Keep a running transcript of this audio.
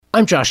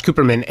I'm Josh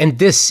Cooperman, and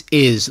this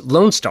is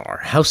Lone Star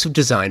House of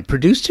Design,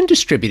 produced and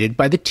distributed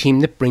by the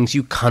team that brings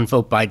you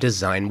Convo by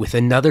Design with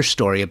another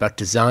story about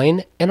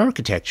design and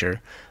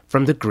architecture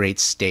from the great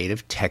state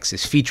of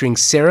Texas, featuring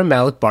Sarah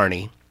Malik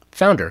Barney,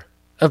 founder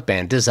of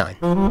Band Design.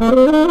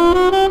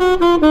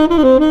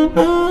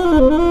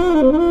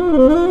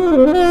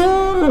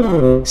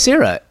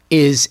 Sarah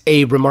is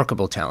a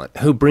remarkable talent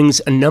who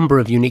brings a number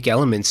of unique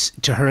elements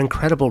to her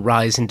incredible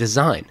rise in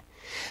design.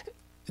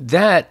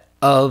 That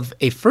of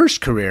a first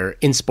career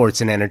in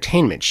sports and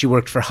entertainment. She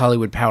worked for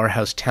Hollywood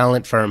powerhouse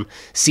talent firm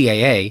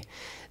CAA,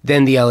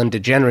 then The Ellen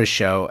DeGeneres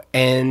Show,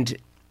 and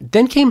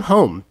then came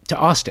home to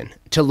Austin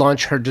to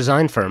launch her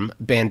design firm,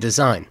 Band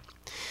Design.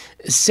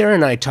 Sarah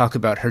and I talk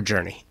about her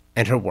journey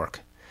and her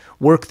work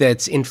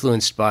that's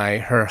influenced by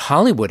her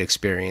Hollywood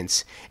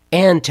experience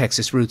and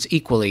Texas roots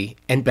equally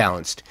and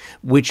balanced,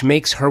 which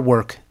makes her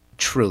work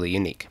truly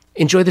unique.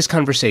 Enjoy this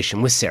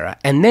conversation with Sarah,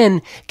 and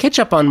then catch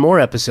up on more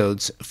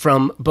episodes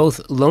from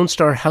both Lone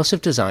Star House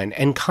of Design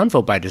and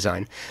Convo by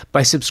Design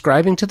by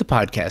subscribing to the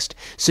podcast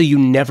so you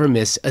never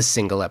miss a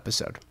single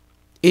episode.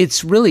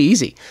 It's really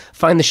easy.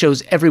 Find the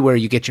shows everywhere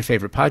you get your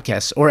favorite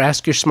podcasts, or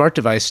ask your smart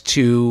device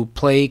to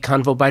play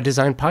Convo by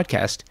Design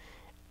podcast,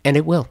 and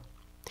it will.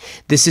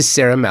 This is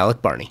Sarah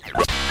Malik Barney.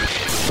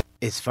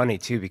 It's funny,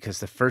 too, because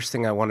the first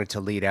thing I wanted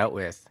to lead out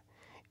with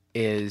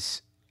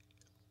is,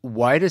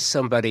 why does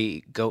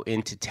somebody go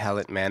into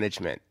talent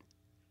management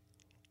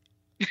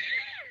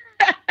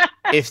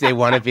if they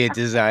want to be a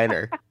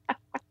designer?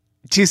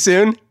 Too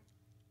soon?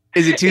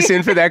 Is it too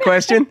soon for that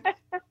question?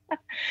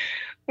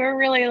 We're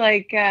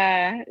really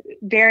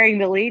bearing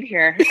the lead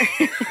here.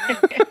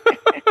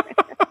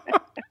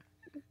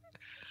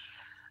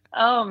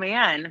 Oh,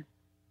 man.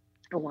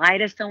 Why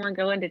does someone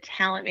go into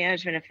talent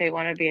management if they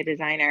want to be a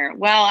designer?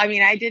 Well, I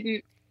mean, I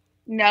didn't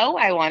know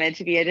I wanted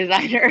to be a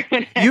designer.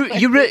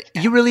 You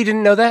really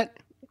didn't know that?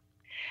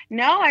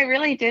 No, I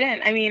really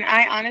didn't. I mean,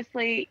 I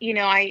honestly,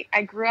 I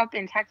grew up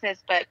in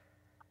Texas, but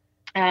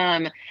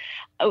I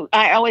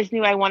always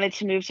knew I wanted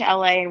to move to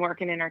LA and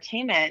work in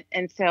entertainment.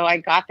 And so I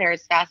got there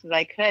as fast as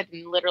I could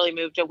and literally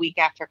moved a week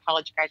after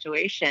college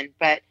graduation.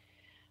 But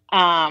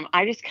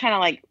I just kind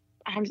of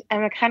I'm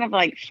a kind of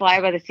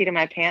fly by the seat of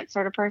my pants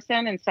sort of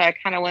person. And so I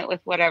kind of went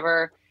with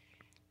whatever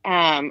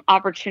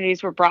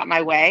opportunities were brought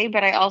my way.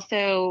 But I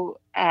also,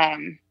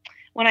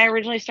 when I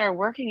originally started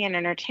working in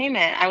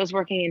entertainment, I was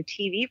working in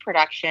TV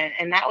production,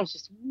 and that was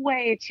just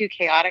way too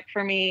chaotic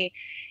for me.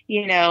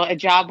 A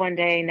job one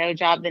day, no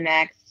job the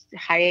next,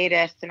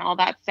 hiatus and all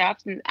that stuff.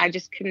 And I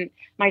just couldn't,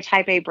 my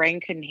type A brain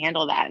couldn't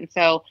handle that. And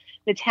so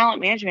the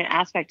talent management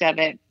aspect of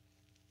it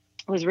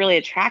was really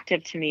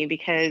attractive to me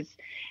because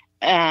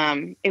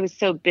it was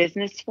so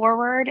business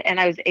forward, and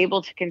I was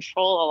able to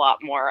control a lot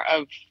more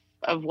of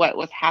what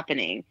was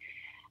happening.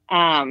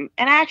 And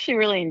I actually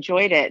really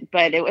enjoyed it,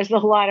 but it was a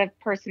lot of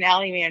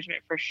personality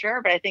management for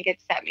sure. But I think it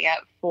set me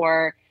up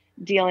for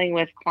dealing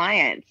with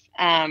clients.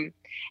 And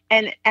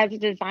as a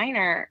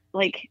designer,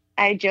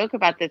 I joke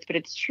about this, but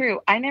it's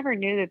true. I never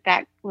knew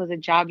that was a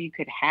job you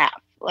could have.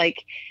 I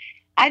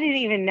didn't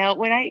even know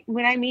when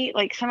I meet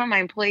some of my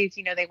employees,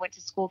 they went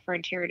to school for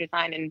interior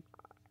design, and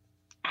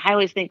I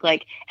always think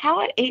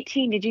how at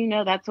 18 did you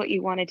know that's what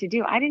you wanted to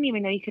do? I didn't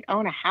even know you could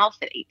own a house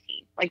at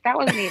 18. That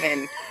wasn't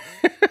even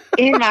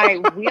in my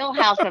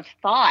wheelhouse of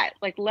thought,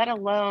 let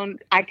alone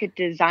I could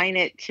design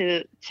it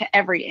to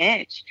every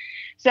inch.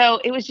 So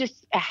it was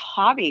just a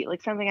hobby,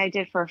 something I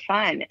did for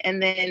fun.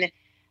 And then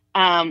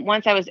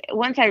once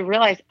I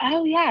realized,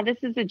 oh yeah, this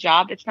is a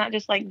job. It's not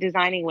just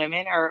designing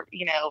women or,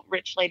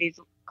 rich ladies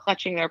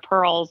clutching their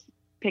pearls,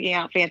 picking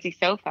out fancy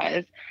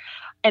sofas.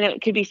 And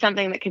it could be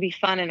something that could be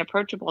fun and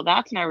approachable.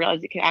 That's when I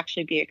realized it could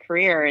actually be a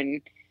career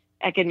and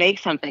I could make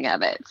something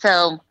of it.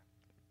 So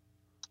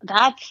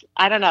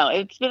I don't know.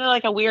 It's been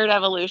a weird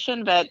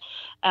evolution, but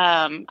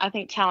I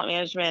think talent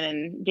management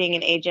and being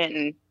an agent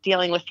and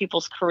dealing with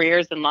people's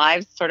careers and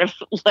lives sort of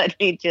led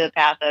me to the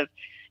path of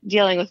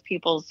dealing with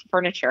people's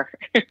furniture.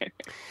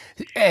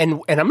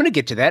 And I'm going to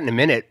get to that in a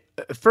minute.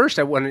 First,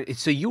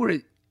 so you were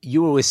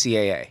with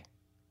CAA.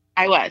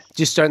 I was.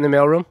 Just start in the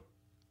mailroom?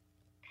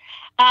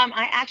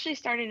 I actually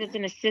started as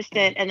an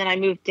assistant, and then I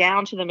moved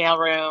down to the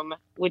mailroom,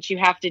 which you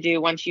have to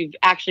do once you've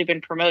actually been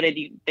promoted.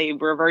 They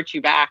revert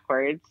you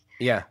backwards.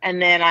 Yeah.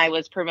 And then I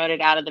was promoted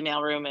out of the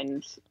mailroom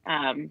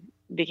and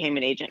became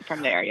an agent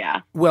from there.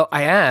 Yeah. Well,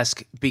 I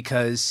ask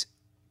because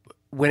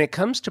when it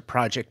comes to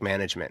project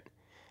management,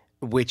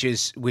 which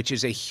is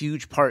a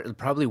huge part,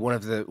 probably one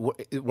of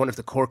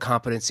the core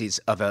competencies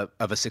of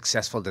a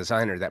successful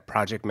designer, that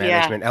project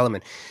management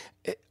element.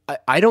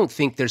 I don't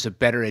think there's a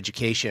better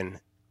education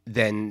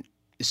than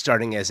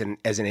starting as an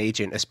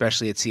agent,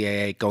 especially at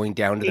CAA, going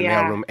down to the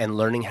mailroom and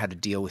learning how to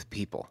deal with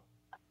people.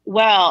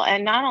 Well,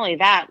 and not only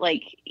that,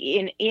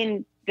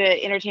 in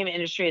the entertainment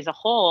industry as a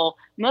whole,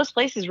 most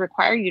places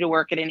require you to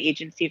work at an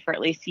agency for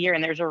at least a year.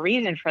 And there's a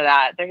reason for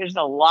that. There's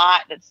a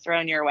lot that's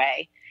thrown your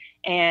way.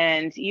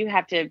 And you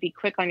have to be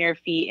quick on your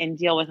feet and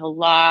deal with a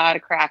lot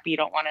of crap you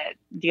don't want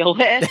to deal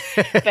with.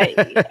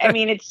 But I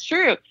mean, it's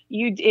true.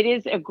 It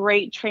is a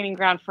great training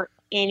ground for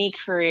any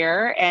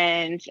career,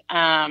 and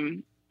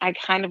I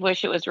kind of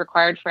wish it was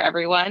required for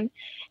everyone.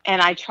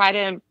 And I try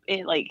to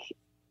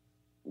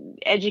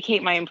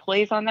educate my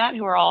employees on that,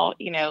 who are all,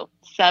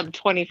 sub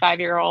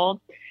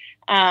 25-year-old.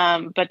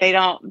 But they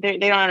don't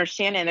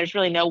understand it. And there's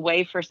really no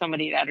way for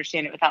somebody to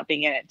understand it without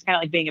being in it. It's kind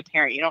of like being a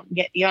parent. You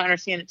don't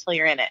understand it until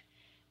you're in it.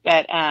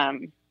 But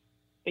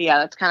yeah,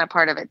 that's kind of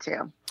part of it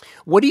too.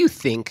 What do you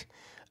think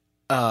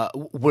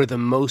were the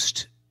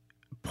most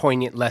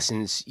poignant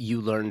lessons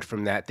you learned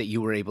from that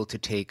you were able to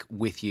take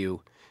with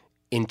you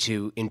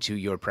into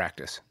your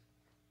practice?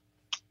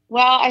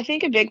 Well, I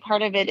think a big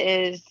part of it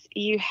is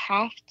you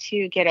have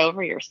to get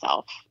over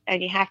yourself,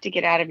 and you have to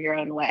get out of your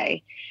own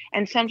way.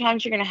 And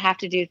sometimes you're going to have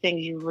to do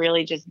things you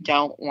really just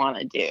don't want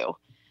to do.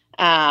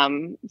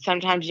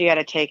 Sometimes you got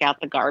to take out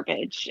the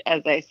garbage,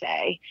 as they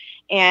say.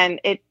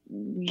 And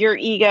your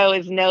ego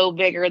is no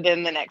bigger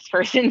than the next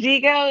person's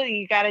ego.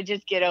 You got to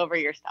just get over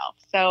yourself.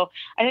 So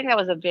I think that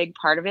was a big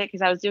part of it,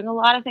 because I was doing a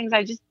lot of things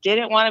I just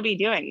didn't want to be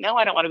doing. No,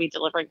 I don't want to be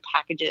delivering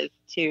packages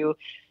to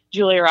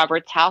Julia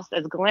Roberts' house.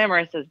 As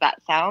glamorous as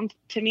that sounds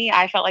to me,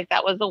 I felt like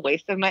that was a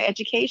waste of my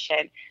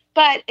education.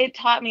 But it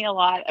taught me a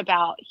lot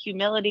about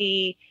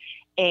humility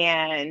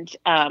and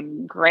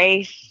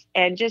grace,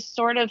 and just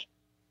sort of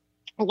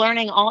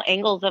learning all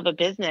angles of a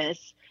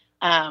business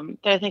that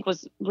I think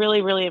was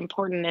really, really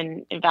important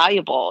and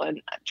valuable, and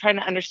trying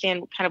to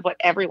understand kind of what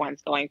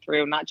everyone's going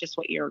through, not just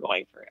what you're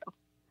going through.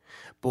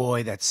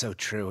 Boy, that's so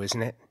true,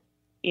 isn't it?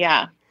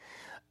 Yeah.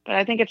 But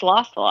I think it's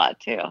lost a lot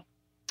too.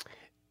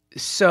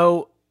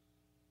 So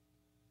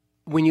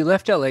when you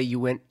left LA, you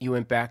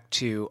went back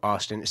to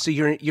Austin. So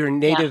you're a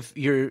native.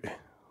 Yeah.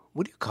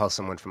 What do you call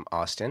someone from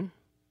Austin?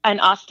 An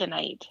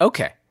Austinite.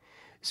 Okay,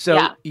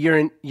 so you're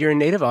a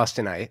native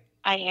Austinite.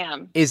 I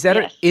am. Is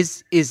that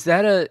is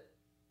that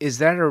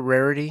a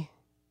rarity?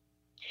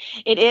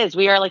 It is.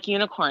 We are like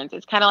unicorns.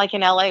 It's kind of like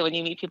in LA when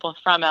you meet people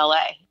from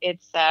LA.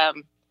 It's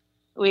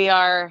we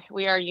are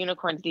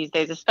unicorns these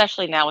days,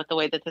 especially now with the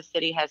way that the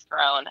city has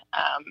grown.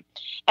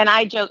 And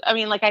I joke, I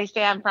mean, like I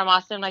say, I'm from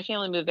Austin. My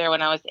family moved there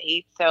when I was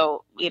 8.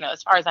 So,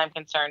 as far as I'm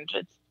concerned,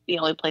 it's the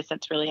only place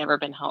that's really ever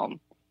been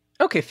home.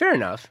 Okay, fair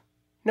enough.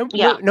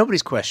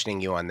 Nobody's questioning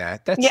you on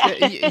that. That's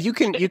you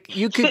can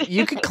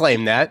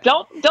claim that.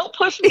 Don't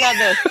push me on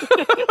this.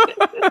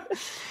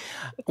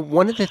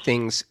 One of the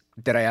things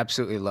that I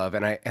absolutely love,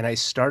 and I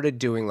started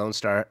doing Lone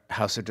Star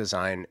House of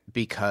Design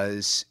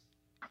because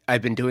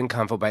I've been doing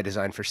Convo by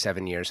Design for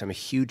 7 years. I'm a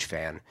huge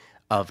fan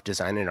of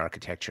design and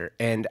architecture,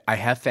 and I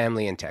have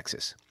family in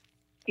Texas.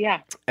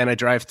 Yeah. And I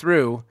drive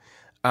through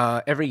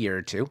every year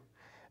or two.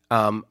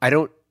 I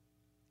don't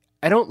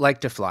like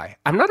to fly.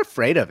 I'm not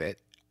afraid of it.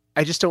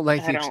 I just don't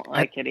like I don't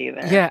like it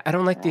either. Yeah, I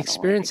don't like the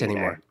experience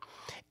anymore.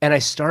 And I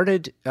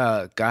started,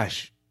 5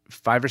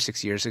 or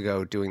 6 years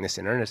ago doing this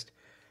in earnest.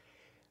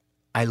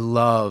 I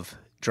love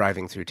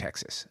driving through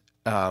Texas.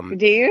 Do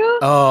you?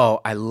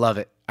 Oh, I love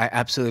it. I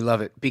absolutely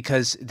love it,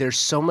 because there's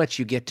so much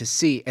you get to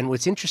see. And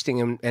what's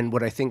interesting, and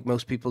what I think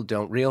most people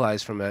don't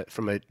realize from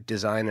a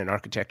design and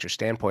architecture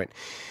standpoint,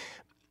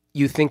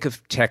 you think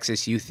of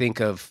Texas, you think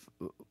of,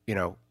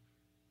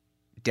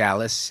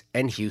 Dallas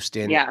and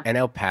Houston and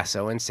El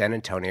Paso and San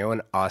Antonio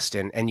and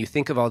Austin, and you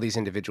think of all these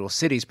individual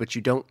cities, but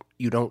you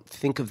don't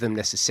think of them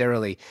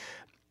necessarily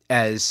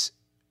as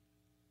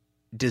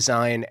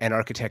design and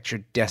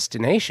architecture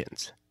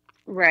destinations.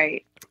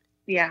 Right.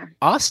 Yeah.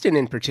 Austin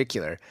in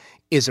particular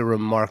is a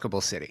remarkable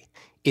city.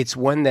 It's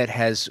one that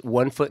has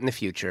one foot in the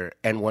future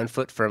and one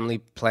foot firmly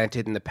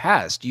planted in the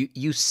past.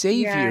 You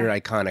save your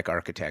iconic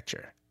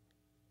architecture.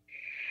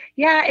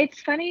 Yeah, it's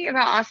funny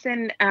about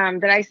Austin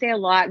that I say a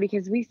lot,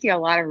 because we see a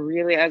lot of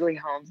really ugly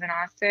homes in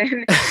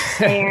Austin.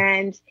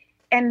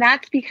 and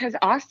that's because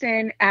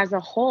Austin as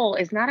a whole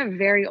is not a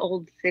very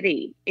old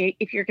city.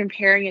 If you're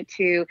comparing it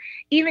to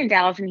even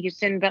Dallas and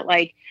Houston, but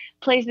like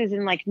places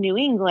in like New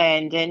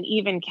England and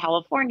even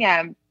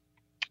California,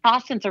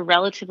 Austin's a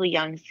relatively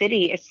young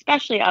city,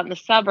 especially out in the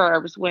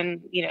suburbs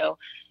when,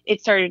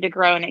 it started to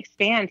grow and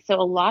expand. So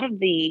a lot of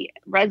the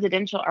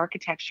residential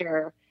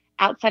architecture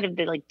outside of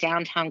the like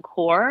downtown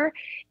core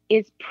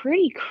is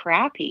pretty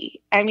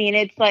crappy. I mean,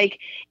 it's like,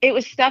 it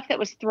was stuff that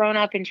was thrown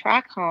up in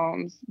tract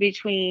homes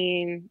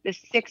between the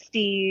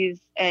 60s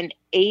and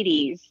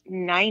 80s,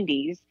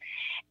 90s.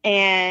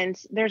 And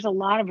there's a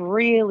lot of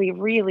really,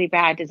 really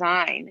bad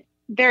design.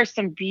 There's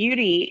some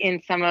beauty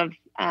in some of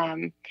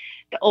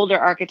the older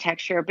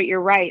architecture, but you're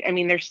right. I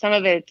mean, there's some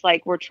of it, it's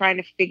like we're trying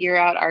to figure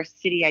out our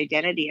city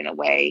identity in a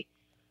way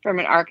from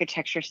an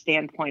architecture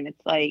standpoint.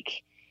 It's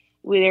like,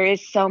 there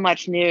is so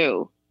much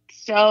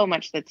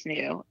that's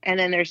new. And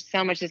then there's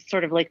so much that's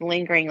sort of like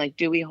lingering, like,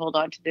 do we hold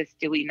on to this?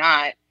 Do we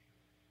not?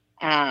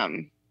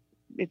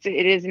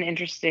 It is an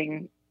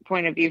interesting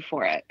point of view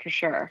for it, for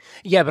sure.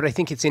 Yeah, but I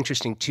think it's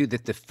interesting too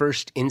that the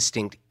first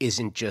instinct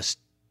isn't just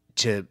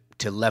to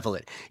level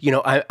it.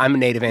 I'm a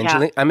native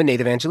I'm a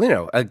native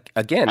Angelino.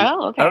 Again,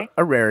 okay.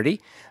 a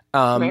rarity.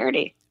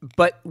 Rarity.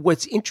 But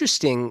what's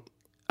interesting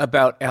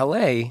about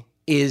LA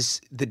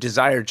is the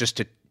desire just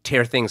to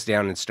tear things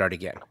down and start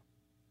again.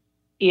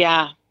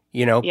 Yeah.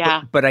 You know,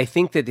 Yeah. but I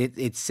think that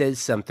it says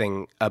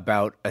something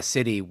about a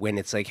city when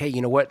it's like, hey, you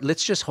know what?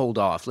 Let's just hold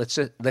off.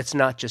 Let's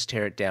not just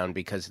tear it down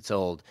because it's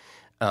old,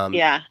 um,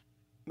 Yeah.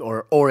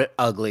 or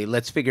ugly.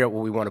 Let's figure out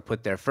what we want to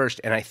put there first.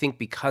 And I think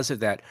because of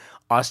that,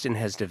 Austin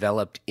has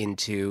developed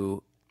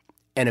into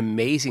an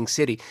amazing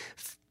city,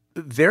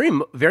 very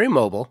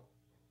mobile,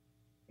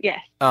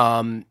 Yes.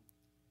 um,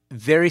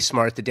 very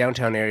smart. The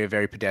downtown area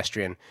very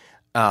pedestrian.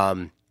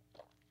 Um,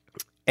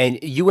 and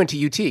you went to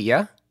UT,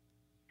 yeah?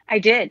 I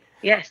did.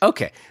 Yes.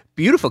 Okay,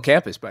 beautiful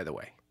campus, by the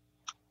way.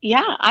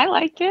 Yeah, I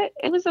liked it.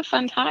 It was a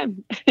fun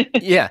time.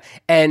 Yeah,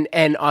 and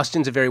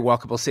Austin's a very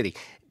walkable city.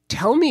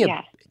 Tell me,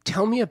 Yeah.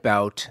 tell me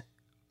about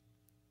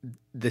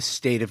the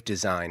state of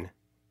design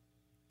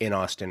in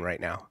Austin right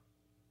now.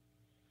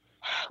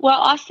 Well,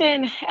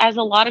 Austin, as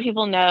a lot of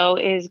people know,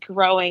 is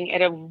growing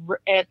at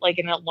like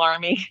an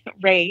alarming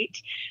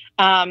rate.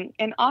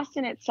 And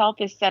Austin itself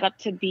is set up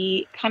to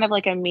be kind of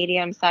like a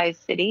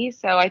medium-sized city.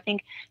 So I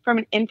think from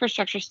an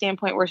infrastructure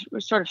standpoint, we're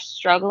sort of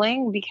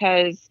struggling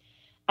because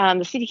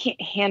the city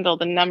can't handle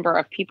the number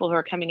of people who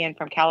are coming in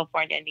from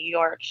California, New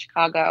York,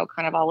 Chicago,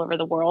 kind of all over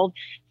the world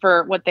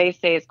for what they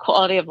say is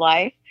quality of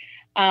life.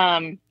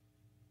 Um,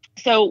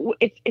 so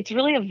it's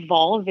really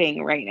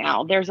evolving right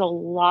now. There's a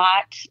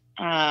lot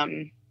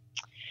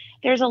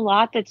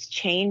that's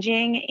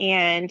changing,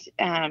 and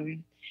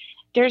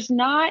there's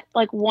not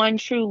like one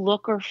true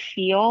look or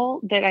feel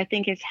that I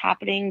think is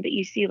happening that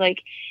you see,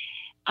 like,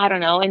 I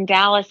don't know, in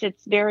Dallas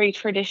it's very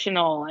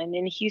traditional, and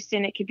in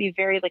Houston it could be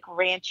very like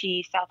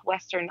ranchy,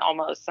 southwestern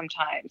almost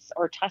sometimes,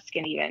 or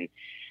Tuscan even.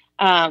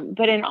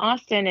 But in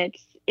Austin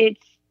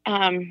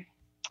um,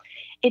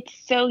 it's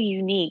so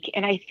unique.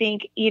 And I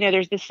think,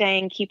 there's the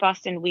saying, keep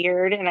Austin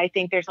weird. And I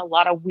think there's a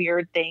lot of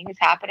weird things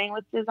happening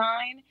with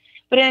design,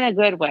 but in a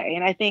good way.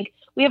 And I think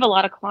we have a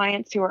lot of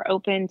clients who are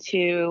open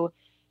to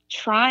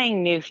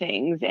trying new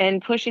things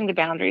and pushing the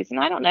boundaries. And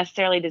I don't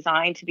necessarily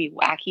design to be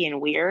wacky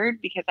and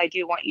weird, because I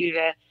do want you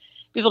to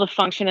be able to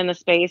function in the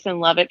space and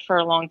love it for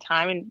a long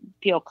time and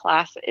feel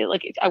classic.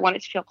 I want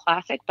it to feel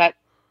classic, but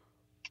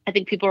I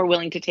think people are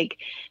willing to take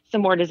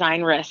some more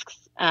design risks.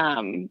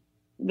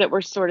 That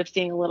we're sort of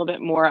seeing a little bit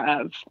more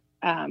of.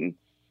 And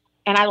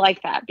I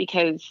like that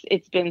because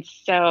it's been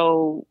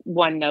so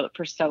one note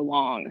for so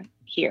long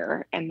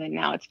here. And then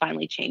now it's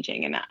finally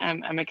changing. And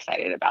I'm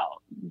excited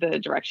about the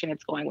direction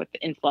it's going with the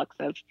influx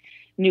of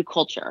new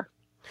culture.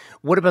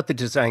 What about the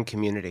design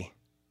community?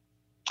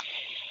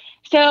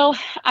 So,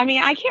 I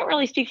mean, I can't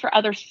really speak for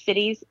other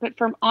cities, but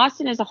from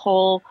Austin as a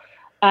whole,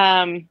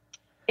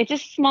 it's a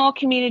small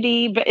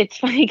community, but it's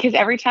funny because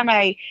every time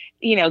I,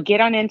 get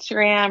on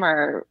Instagram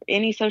or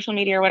any social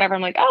media or whatever,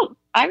 I'm like, oh,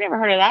 I've never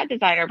heard of that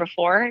designer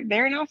before.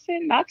 They're in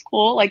Austin. That's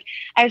cool. Like,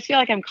 I just feel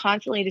like I'm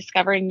constantly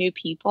discovering new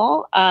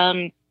people.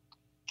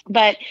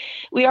 But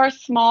we are a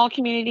small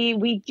community.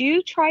 We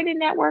do try to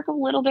network a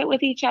little bit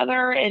with each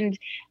other and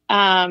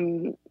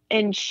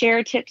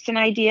share tips and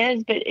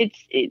ideas, but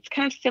it's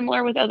kind of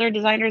similar with other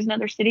designers in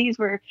other cities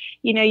where,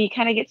 you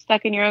kind of get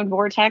stuck in your own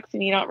vortex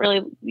and you don't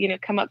really,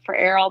 come up for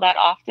air all that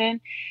often.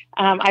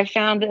 I've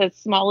found a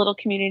small little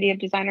community of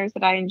designers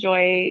that I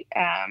enjoy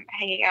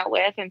hanging out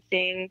with and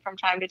seeing from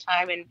time to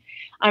time. And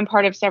I'm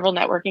part of several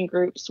networking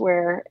groups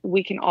where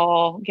we can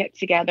all get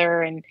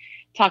together and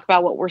talk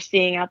about what we're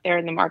seeing out there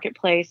in the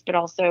marketplace, but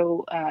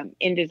also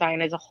in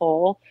design as a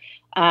whole.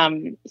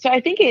 So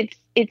I think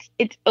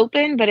it's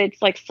open, but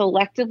it's like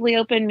selectively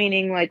open,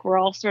 meaning like we're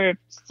all sort of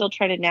still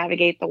trying to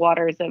navigate the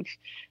waters of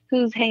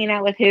who's hanging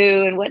out with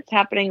who and what's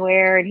happening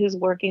where and who's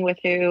working with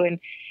who. And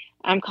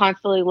I'm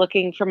constantly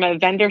looking from a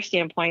vendor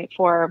standpoint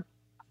for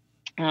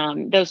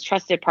those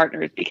trusted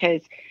partners,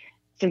 because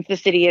since the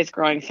city is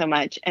growing so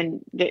much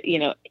and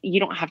you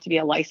don't have to be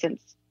a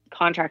licensed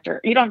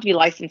contractor. You don't have to be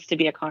licensed to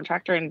be a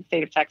contractor in the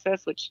state of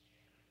Texas, which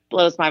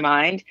blows my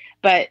mind.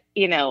 But,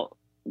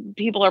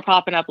 people are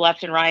popping up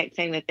left and right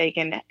saying that they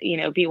can,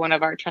 be one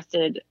of our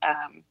trusted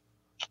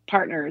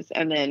partners,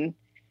 and then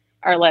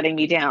are letting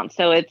me down.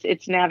 So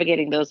it's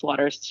navigating those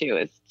waters too.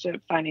 It's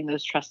finding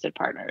those trusted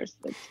partners.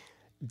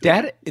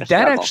 That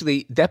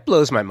actually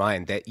blows my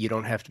mind that you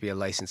don't have to be a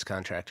licensed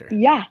contractor.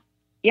 Yeah.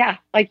 Yeah.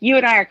 Like you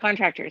and I are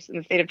contractors in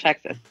the state of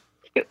Texas.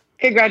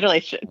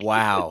 Congratulations.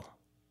 Wow.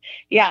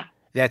 Yeah.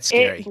 That's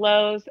scary. It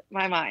blows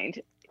my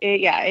mind.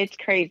 It's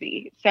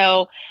crazy.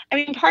 So, I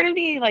mean, part of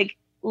me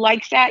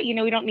likes that,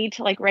 we don't need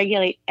to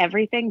regulate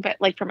everything, but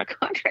from a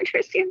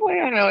contractor standpoint,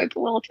 I don't know, it's a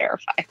little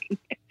terrifying.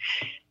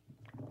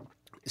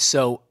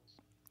 So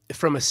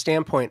from a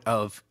standpoint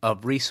of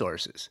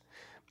resources,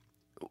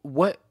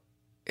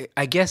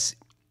 I guess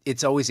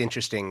it's always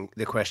interesting,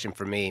 the question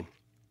for me,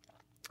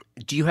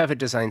 do you have a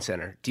design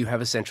center? Do you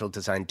have a central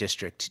design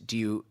district?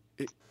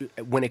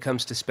 When it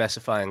comes to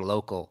specifying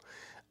local,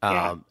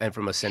 and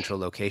from a central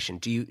location,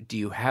 do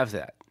you have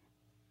that?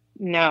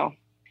 No,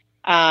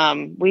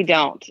 we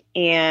don't.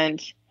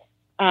 And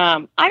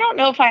I don't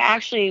know if I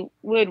actually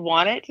would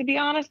want it, to be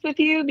honest with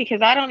you,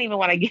 because I don't even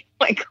want to give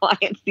my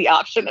clients the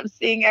option of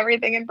seeing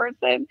everything in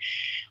person.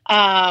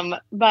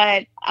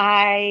 But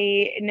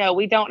no,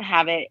 we don't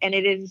have it. And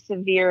it is a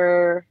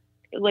severe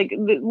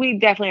we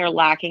definitely are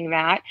lacking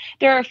that.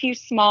 There are a few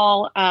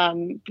small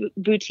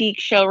boutique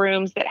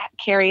showrooms that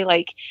carry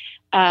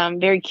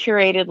very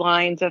curated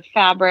lines of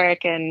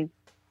fabric and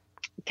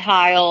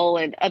tile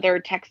and other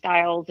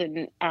textiles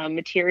and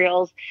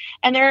materials.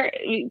 And there,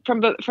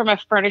 from a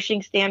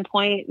furnishing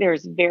standpoint,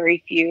 there's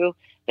very few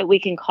that we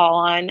can call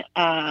on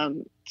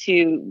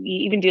to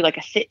even do like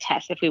a sit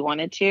test if we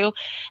wanted to.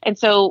 And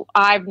so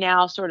I've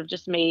now sort of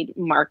just made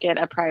market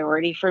a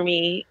priority for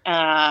me,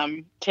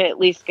 to at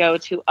least go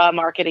to a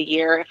market a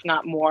year, if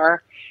not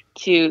more,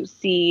 to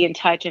see and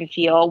touch and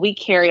feel. We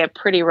carry a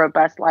pretty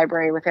robust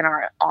library within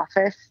our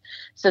office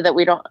so that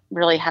we don't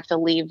really have to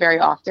leave very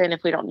often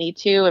if we don't need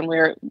to. And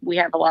we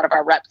have a lot of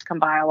our reps come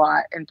by a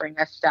lot and bring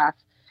us stuff.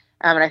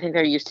 And I think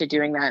they're used to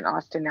doing that in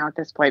Austin now at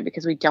this point,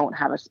 because we don't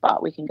have a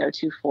spot we can go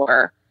to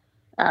for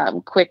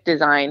quick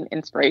design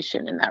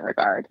inspiration in that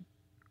regard.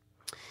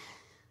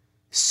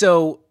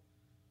 So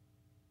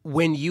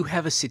when you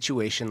have a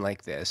situation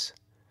like this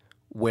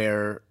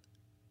where,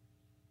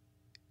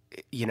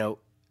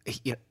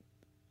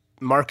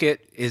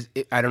 market is,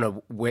 I don't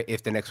know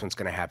if the next one's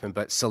going to happen,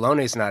 but Salone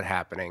is not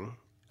happening.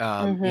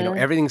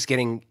 Everything's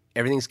getting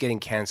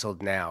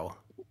canceled now.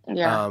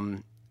 Yeah.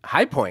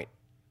 High Point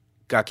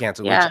got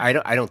canceled, Yeah.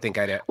 which I don't think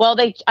I'd. Well,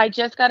 I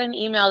just got an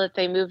email that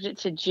they moved it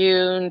to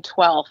June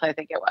 12th, I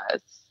think it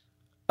was.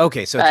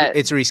 Okay, so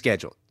it's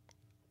rescheduled.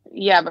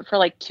 Yeah, but for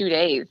like 2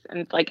 days,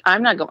 and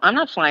I'm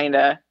not flying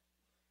to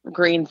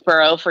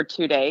Greensboro for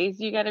 2 days.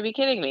 You got to be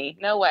kidding me!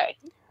 No way.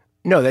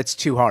 No, that's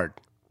too hard.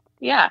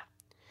 Yeah.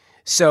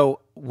 So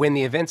when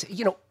the events,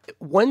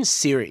 one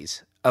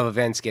series of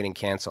events getting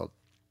canceled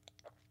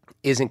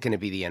isn't going to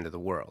be the end of the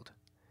world.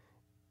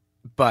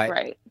 But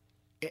right.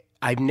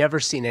 I've never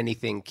seen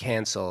anything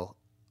cancel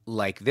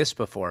like this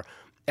before.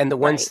 And the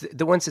ones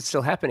that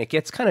still happen, it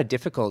gets kind of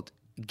difficult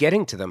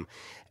getting to them.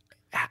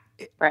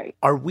 Right.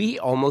 Are we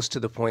almost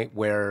to the point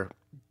where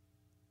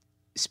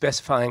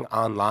specifying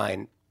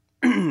online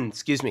and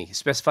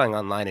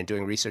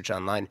doing research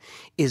online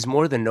is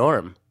more the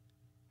norm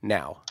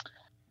now?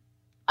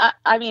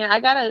 I mean, I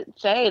gotta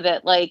say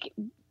that,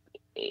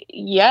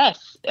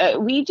 yes,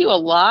 we do a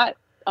lot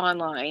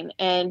online,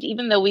 and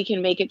even though we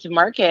can make it to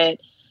market,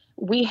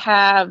 we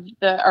have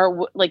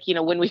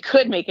when we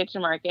could make it to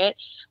market,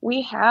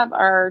 we have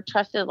our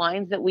trusted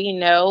lines that we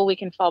know we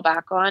can fall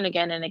back on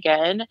again and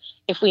again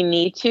if we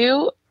need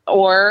to,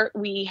 or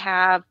we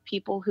have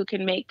people who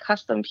can make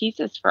custom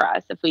pieces for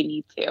us if we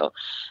need to.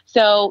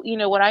 So,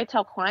 what I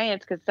tell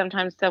clients, because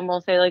sometimes some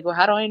will say well,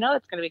 how do I know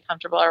it's going to be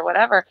comfortable or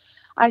whatever?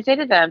 I say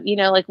to them,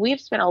 we've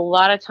spent a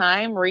lot of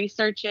time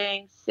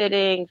researching,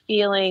 sitting,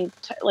 feeling,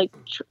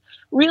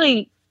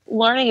 really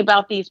learning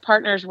about these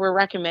partners we're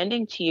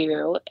recommending to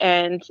you.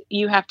 And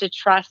you have to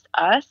trust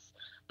us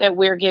that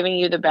we're giving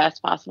you the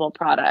best possible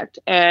product.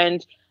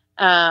 And,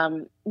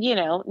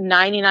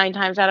 99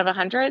 times out of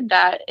 100,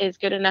 that is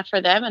good enough for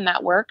them and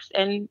that works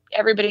and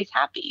everybody's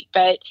happy.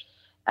 But,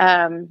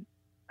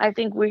 I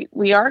think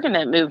we are going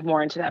to move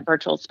more into that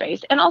virtual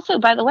space. And also,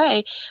 by the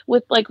way,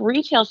 with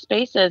retail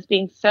spaces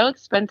being so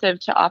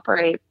expensive to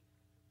operate,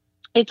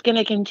 it's going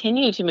to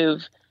continue to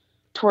move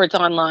towards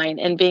online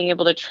and being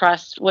able to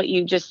trust what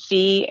you just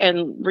see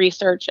and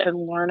research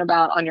and learn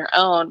about on your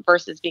own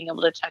versus being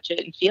able to touch it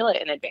and feel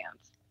it in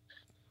advance.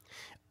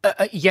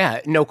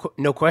 Yeah, no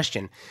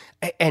question.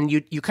 And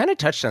you kind of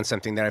touched on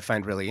something that I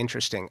find really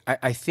interesting.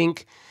 I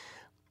think,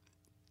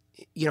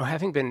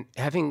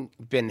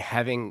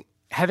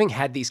 having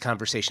had these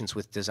conversations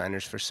with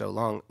designers for so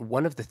long,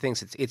 one of the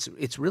things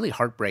it's really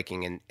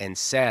heartbreaking and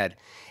sad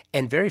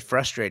and very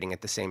frustrating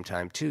at the same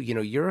time too.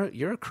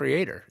 You're a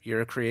creator,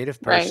 you're a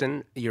creative person,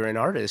 right. You're an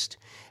artist,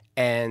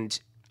 and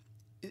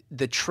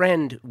the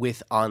trend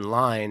with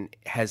online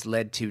has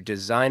led to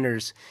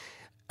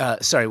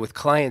with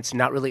clients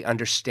not really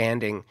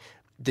understanding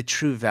the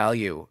true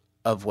value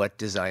of what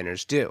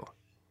designers do.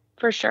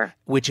 For sure.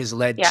 Which has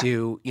led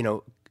to,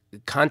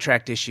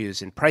 contract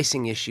issues and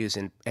pricing issues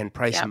and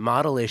price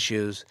model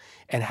issues,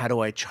 and how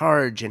do I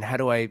charge and how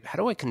do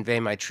I convey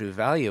my true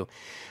value?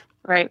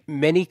 Right.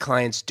 Many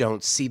clients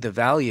don't see the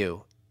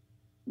value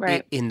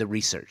right. in the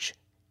research.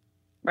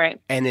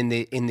 Right. And in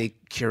the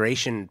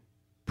curation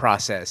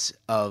process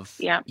of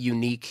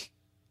unique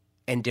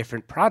and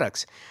different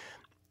products.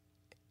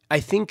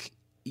 I think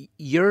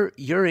you're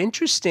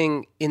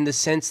interesting in the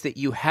sense that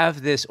you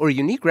have this, or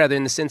unique rather,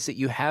 in the sense that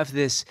you have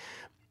this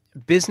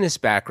business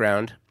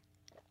background.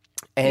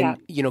 And,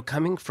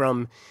 coming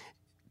from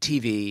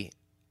TV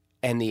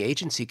and the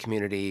agency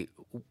community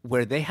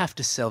where they have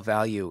to sell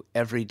value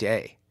every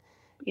day.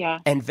 Yeah.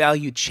 And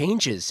value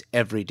changes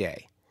every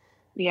day.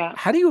 Yeah.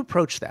 How do you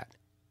approach that?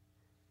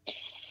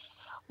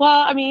 Well,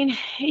 I mean,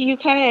 you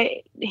kind of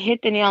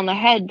hit the nail on the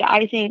head.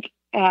 I think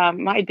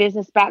my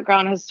business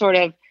background has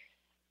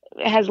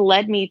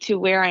led me to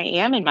where I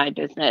am in my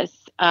business.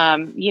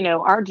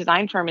 Our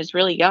design firm is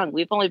really young.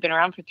 We've only been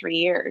around for 3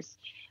 years,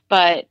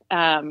 but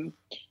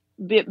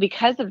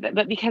because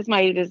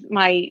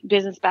my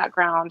business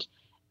background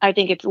I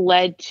think it's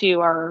led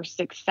to our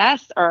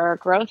success or our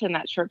growth in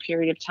that short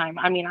period of time.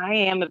 I mean, I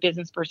am a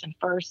business person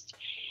first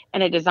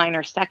and a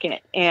designer second.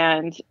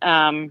 And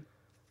I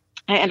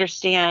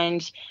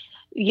understand,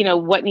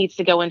 what needs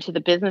to go into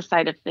the business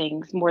side of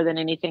things more than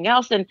anything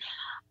else. And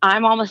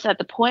I'm almost at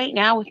the point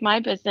now with my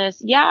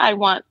business. Yeah, I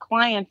want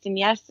clients, and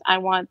yes, I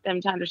want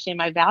them to understand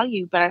my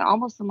value, but I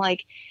almost am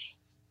like,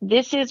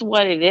 this is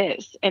what it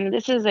is. And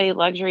this is a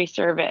luxury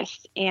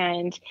service.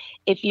 And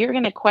if you're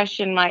going to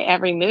question my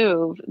every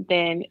move,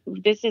 then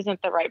this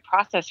isn't the right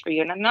process for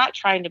you. And I'm not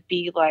trying to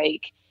be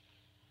like,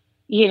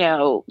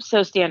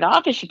 so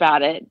standoffish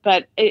about it.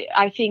 But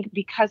I think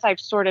because I've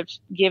sort of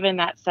given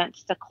that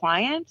sense to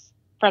clients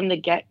from the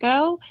get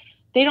go,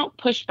 they don't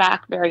push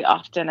back very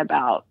often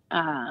about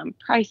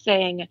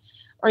pricing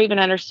or even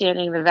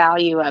understanding the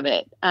value of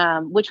it,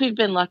 which we've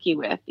been lucky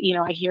with.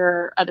 I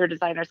hear other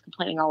designers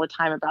complaining all the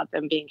time about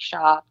them being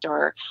shopped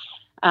or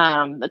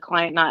the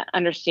client not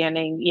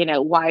understanding,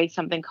 why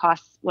something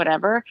costs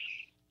whatever.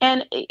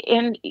 And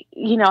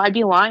I'd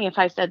be lying if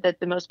I said that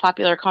the most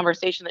popular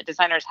conversation that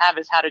designers have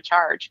is how to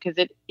charge, because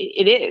it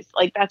is.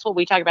 Like, that's what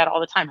we talk about all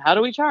the time. How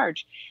do we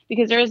charge?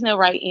 Because there is no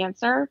right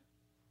answer.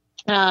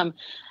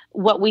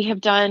 What we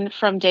have done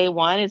from day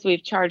one is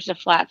we've charged a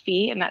flat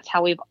fee, and that's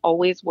how we've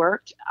always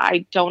worked.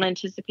 I don't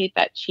anticipate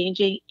that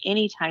changing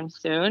anytime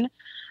soon.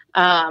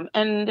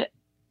 And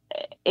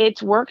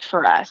it's worked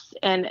for us.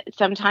 And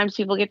sometimes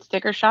people get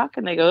sticker shock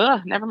and they go,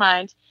 oh, never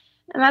mind.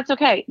 And that's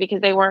okay, because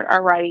they weren't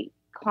our right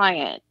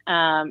client.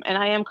 And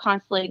I am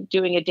constantly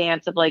doing a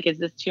dance of like, is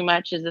this too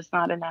much? Is this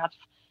not enough?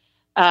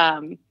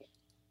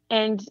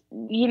 And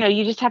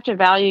you just have to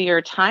value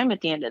your time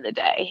at the end of the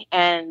day.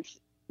 And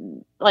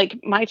like,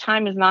 my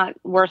time is not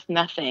worth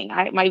nothing.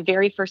 My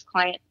very first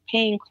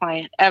paying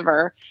client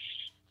ever,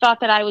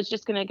 thought that I was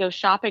just going to go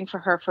shopping for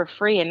her for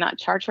free and not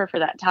charge her for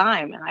that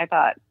time. And I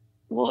thought,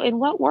 well, in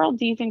what world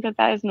do you think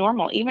that is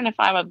normal? Even if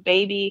I'm a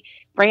baby,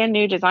 brand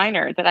new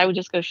designer, that I would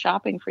just go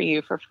shopping for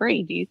you for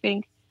free. Do you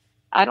think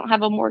I don't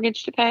have a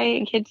mortgage to pay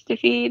and kids to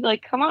feed?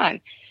 Like, come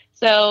on.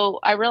 So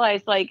I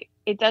realized, like,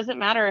 it doesn't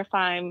matter if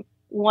I'm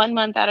 1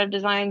 month out of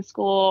design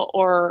school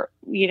or,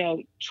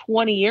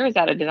 20 years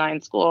out of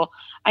design school.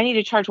 I need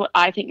to charge what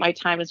I think my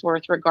time is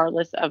worth,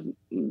 regardless of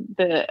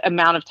the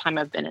amount of time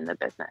I've been in the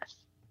business.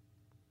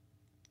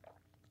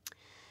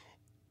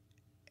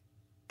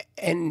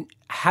 And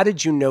how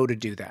did you know to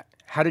do that?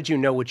 How did you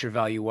know what your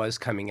value was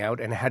coming out?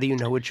 And how do you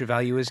know what your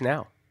value is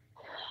now?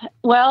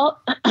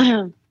 Well,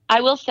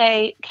 I will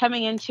say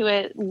coming into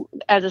it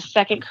as a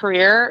second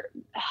career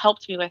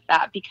helped me with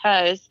that,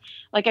 because,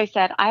 like I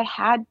said, I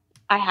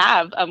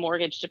have a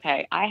mortgage to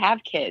pay. I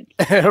have kids.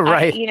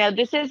 Right.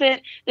 This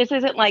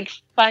isn't like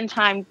fun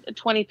time,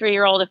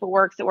 23-year-old. If it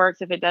works, it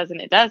works. If it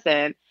doesn't, it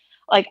doesn't.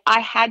 Like, I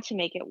had to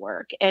make it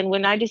work. And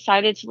when I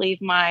decided to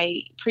leave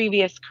my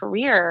previous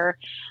career,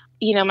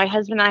 my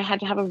husband and I had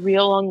to have a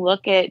real long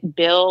look at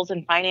bills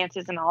and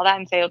finances and all that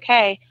and say,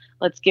 okay,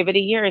 let's give it a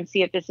year and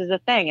see if this is a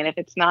thing. And if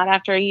it's not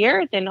after a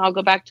year, then I'll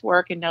go back to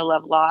work and no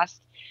love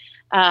lost.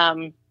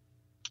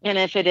 And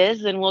if it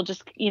is, then we'll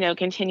just,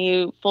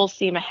 continue full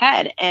steam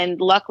ahead. And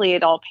luckily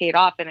it all paid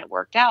off and it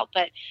worked out.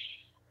 But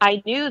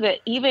I knew that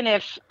even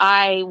if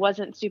I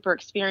wasn't super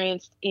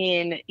experienced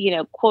in,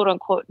 quote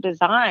unquote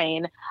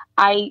design,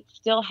 I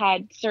still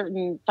had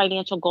certain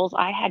financial goals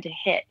I had to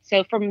hit.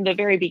 So from the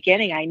very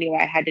beginning, I knew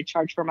I had to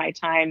charge for my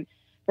time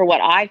for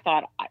what I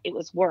thought it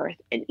was worth.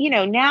 And,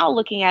 now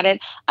looking at it,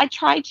 I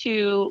try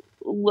to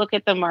look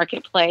at the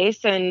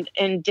marketplace and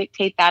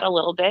dictate that a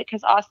little bit,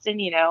 because Austin,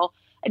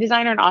 a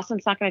designer in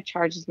Austin's not going to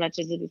charge as much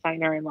as a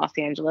designer in Los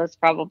Angeles,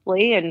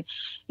 probably. And,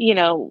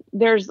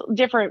 there's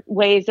different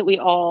ways that we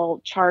all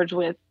charge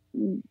with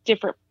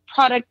different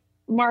product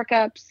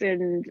markups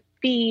and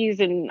fees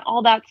and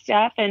all that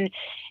stuff. And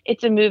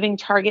it's a moving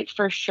target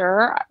for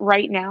sure.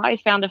 Right now, I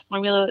found a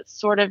formula that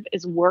sort of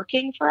is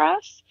working for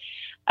us.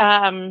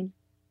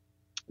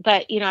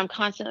 But, I'm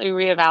constantly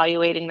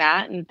reevaluating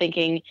that and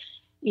thinking,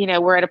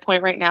 we're at a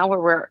point right now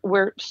where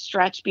we're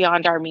stretched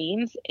beyond our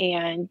means.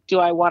 And do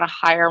I want to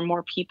hire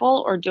more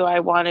people, or do I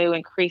want to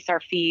increase our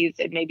fees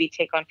and maybe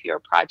take on fewer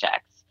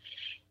projects?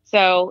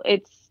 So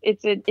it's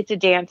a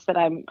dance that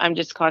I'm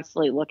just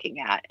constantly looking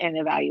at and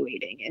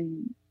evaluating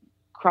and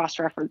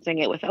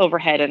cross-referencing it with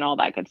overhead and all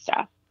that good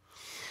stuff.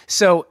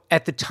 So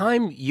at the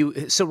time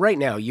right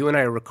now, you and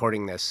I are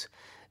recording this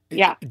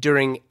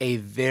during a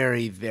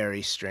very,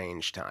 very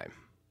strange time.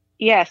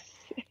 Yes.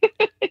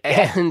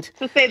 And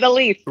to say the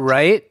least.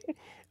 Right?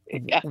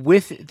 Yeah.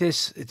 With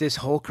this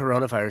whole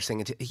coronavirus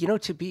thing,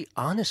 to be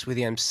honest with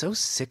you, I'm so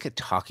sick of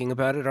talking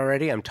about it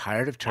already. I'm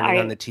tired of turning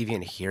on the TV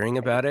and hearing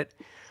about it.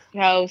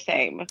 No,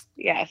 same.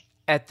 Yes.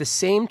 At the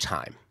same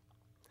time,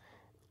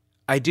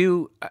 I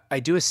do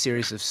a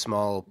series of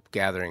small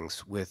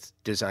gatherings with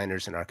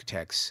designers and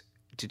architects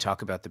to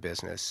talk about the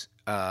business.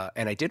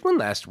 And I did one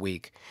last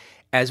week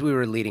as we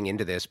were leading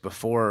into this,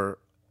 before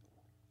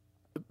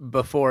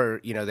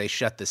they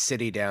shut the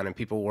city down and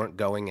people weren't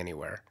going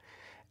anywhere.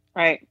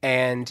 Right.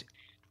 And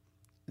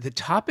the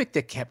topic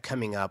that kept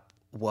coming up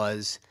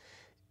was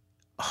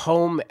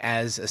home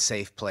as a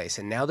safe place.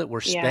 And now that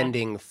we're Yeah,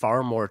 spending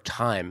far more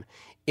time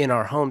in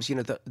our homes,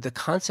 the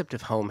concept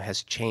of home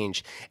has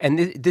changed. And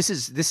this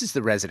is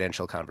the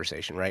residential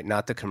conversation, right?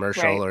 Not the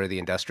commercial right. or the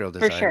industrial For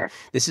design. sure.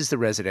 This is the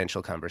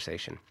residential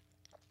conversation.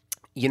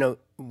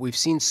 We've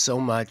seen so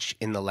much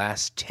in the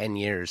last 10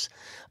 years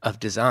of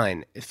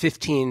design,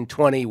 15,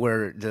 20,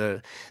 where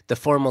the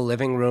formal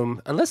living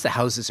room, unless the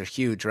houses are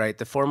huge, right?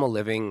 The formal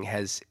living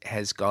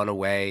has gone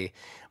away.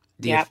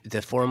 Yep.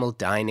 The formal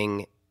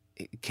dining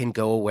can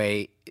go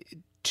away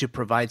to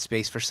provide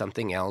space for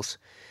something else.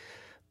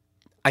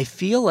 I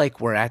feel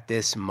like we're at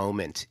this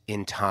moment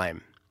in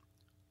time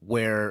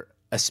where,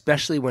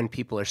 especially when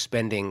people are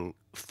spending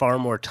far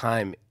more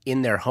time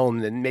in their home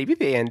than maybe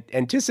they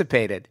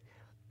anticipated,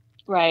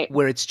 Right.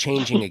 where it's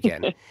changing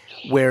again,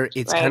 where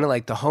it's kind Right. of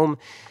like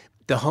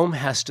the home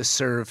has to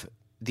serve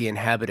the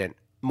inhabitant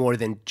more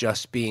than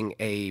just being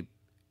a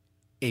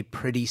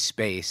pretty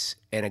space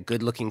and a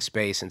good looking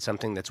space and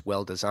something that's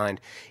well designed.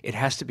 It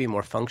has to be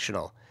more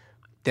functional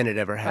than it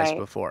ever has Right.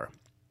 before.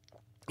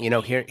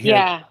 Here,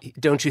 Yeah.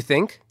 don't you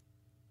think?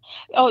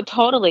 Oh,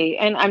 totally.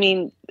 And I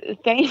mean,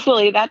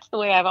 thankfully, that's the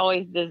way I've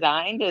always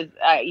designed is,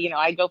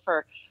 I go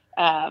for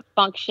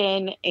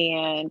function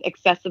and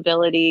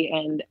accessibility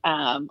and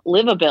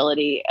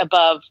livability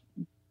above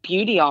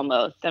beauty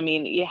almost. I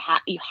mean, you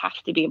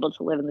have to be able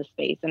to live in the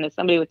space. And as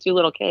somebody with two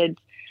little kids,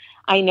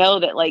 I know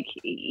that like,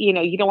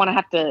 you don't want to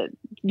have to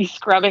be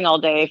scrubbing all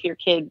day if your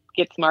kid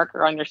gets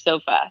marker on your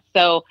sofa.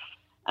 So,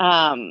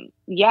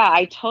 yeah,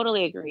 I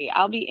totally agree.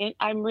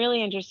 I'm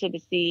really interested to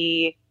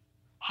see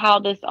how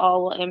this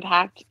all will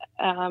impact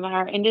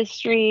our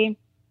industry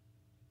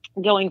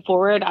going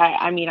forward.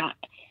 I mean,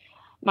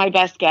 my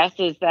best guess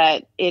is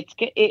that there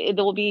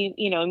will be,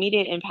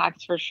 immediate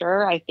impacts for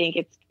sure. I think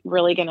it's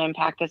really going to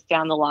impact us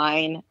down the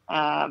line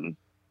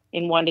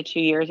in 1 to 2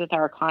 years with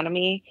our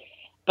economy.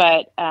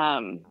 But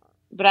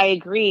I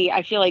agree.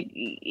 I feel like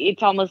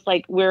it's almost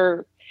like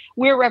we're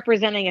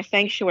representing a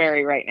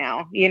sanctuary right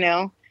now.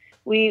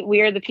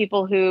 We are the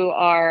people who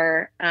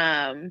are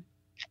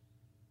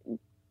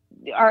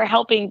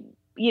helping,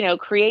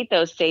 create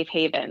those safe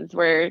havens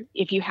where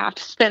if you have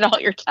to spend all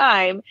your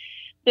time,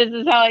 this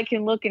is how it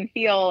can look and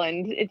feel,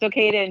 and it's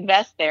okay to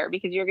invest there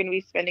because you're going to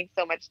be spending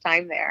so much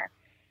time there.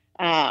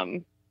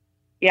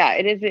 Yeah,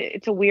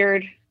 it's a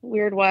weird,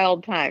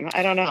 wild time.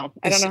 I don't know how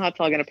it's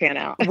all going to pan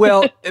out.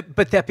 Well,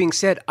 but that being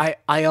said,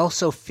 I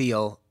also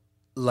feel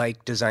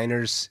like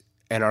designers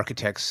and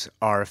architects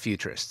are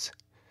futurists.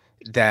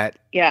 That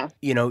Yeah.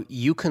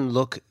 you can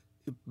look,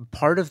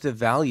 part of the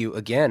value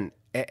again,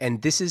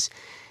 and this is,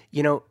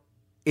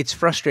 it's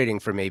frustrating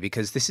for me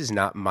because this is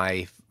not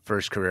my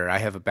first career. I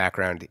have a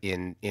background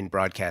in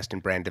broadcast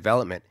and brand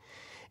development,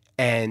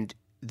 and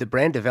the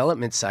brand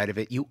development side of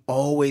it, you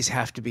always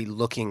have to be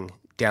looking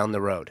down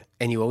the road,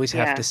 and you always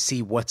have Yeah. to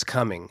see what's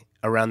coming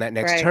around that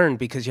next Right. turn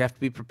because you have to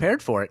be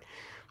prepared for it.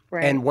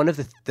 Right. And one of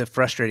the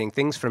frustrating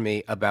things for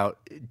me about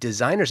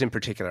designers in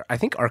particular, I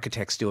think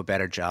architects do a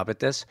better job at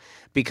this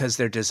because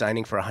they're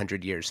designing for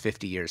 100 years,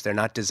 50 years. They're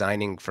not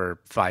designing for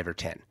 5 or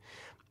 10.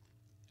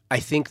 I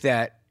think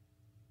that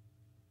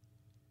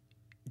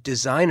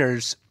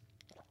designers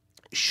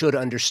should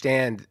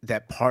understand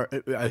that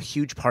a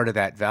huge part of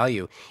that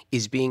value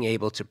is being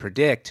able to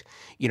predict,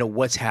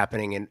 what's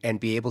happening and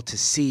be able to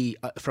see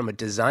from a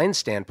design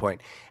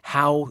standpoint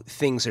how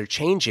things are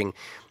changing.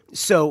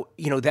 So,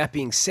 that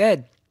being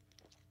said,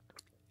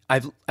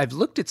 I've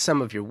looked at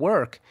some of your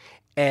work,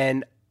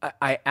 and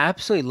I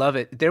absolutely love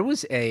it. There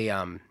was I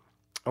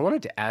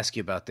wanted to ask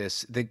you about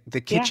this.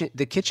 The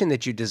kitchen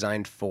that you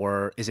designed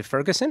for, is it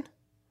Ferguson?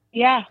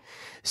 Yeah.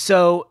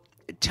 So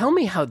tell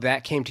me how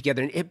that came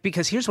together.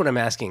 Because here's what I'm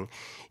asking: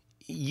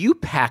 you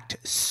packed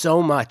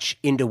so much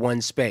into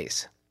one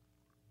space.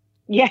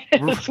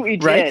 Yes, we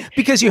did. Right?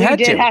 Because you we had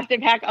did to. have to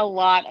pack a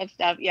lot of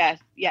stuff. Yes.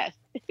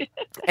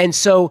 And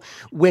so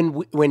when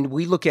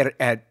we look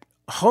at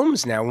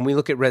homes now, when we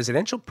look at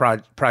residential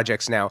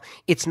projects now,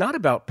 it's not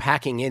about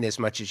packing in as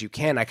much as you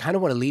can. I kind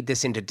of want to lead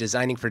this into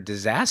designing for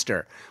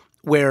disaster,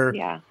 where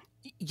Yeah.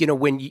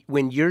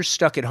 when you're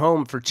stuck at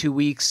home for 2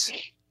 weeks,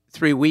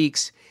 3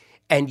 weeks,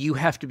 and you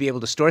have to be able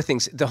to store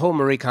things. The whole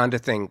Marie Kondo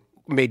thing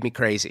made me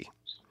crazy.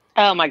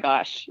 Oh my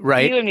gosh.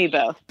 Right? You and me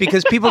both.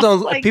 Because people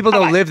don't Like, people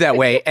don't gosh. live that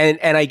way, and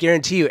I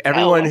guarantee you,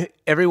 No.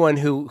 everyone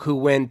who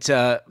went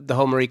the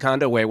whole Marie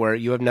Kondo way, where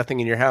you have nothing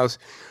in your house,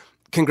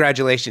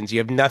 congratulations, you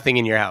have nothing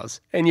in your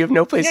house, and you have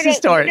no place to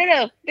store it.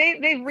 No.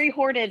 They've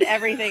rehoarded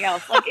everything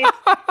else. Like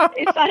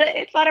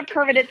it's not a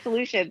permanent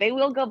solution. They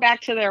will go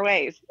back to their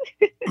ways.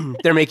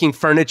 They're making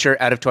furniture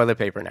out of toilet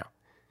paper now.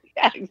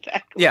 Yeah,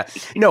 exactly. Yeah,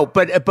 no,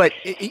 but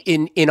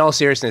in all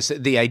seriousness,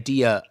 the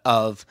idea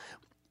of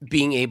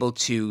being able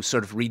to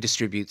sort of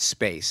redistribute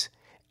space.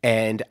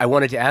 And I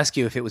wanted to ask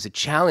you if it was a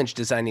challenge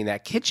designing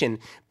that kitchen,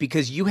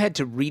 because you had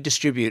to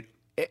redistribute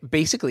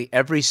basically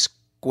every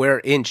square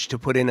inch to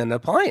put in an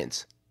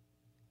appliance.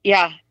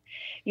 Yeah.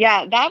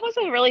 That was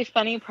a really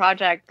funny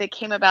project that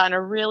came about in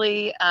a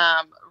really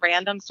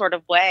random sort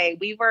of way.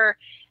 We were,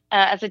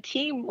 as a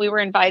team, we were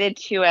invited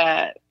to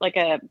a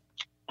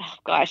oh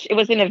gosh, it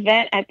was an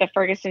event at the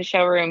Ferguson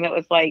showroom that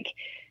was like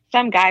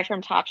some guy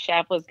from Top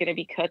Chef was going to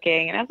be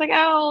cooking. And I was like,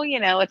 oh,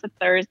 it's a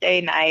Thursday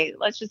night.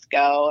 Let's just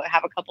go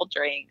have a couple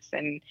drinks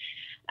and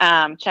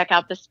check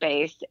out the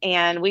space.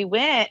 And we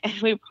went and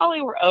we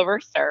probably were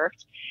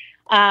overserved.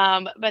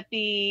 But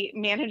the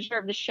manager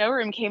of the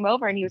showroom came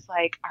over and he was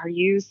like, "Are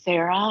you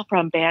Sarah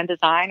from Band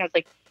Design?" I was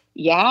like,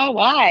 "Yeah,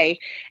 why?"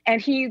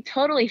 And he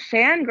totally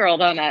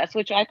fangirled on us,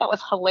 which I thought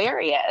was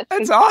hilarious.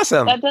 That's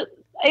awesome.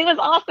 It was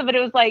awesome, but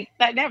it was like,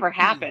 that never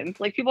happens.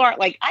 Like, people aren't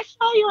like, "I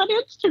saw you on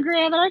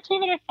Instagram and I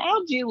came and I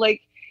found you."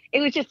 Like,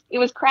 it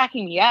was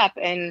cracking me up.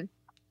 And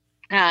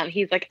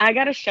he's like, "I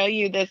got to show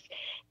you this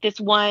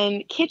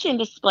one kitchen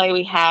display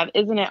we have.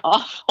 Isn't it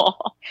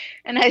awful?"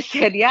 And I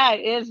said, "Yeah,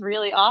 it is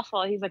really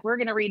awful." He's like, "We're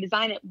going to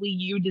redesign it. Will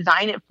you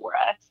design it for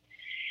us?"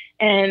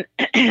 And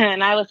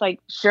and I was like,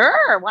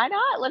 "Sure, why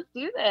not? Let's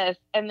do this."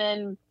 And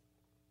then,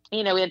 we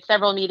had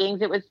several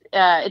meetings.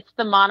 It's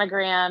the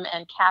Monogram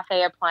and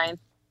Cafe Appliance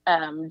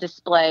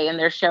display in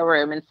their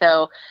showroom. And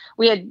so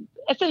we had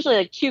essentially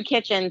like two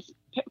kitchens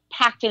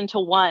packed into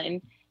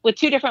one with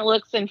two different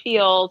looks and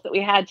feels that we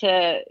had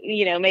to,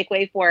 make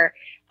way for.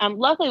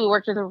 Luckily, we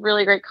worked with a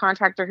really great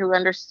contractor who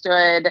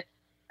understood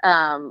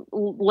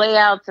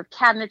layouts of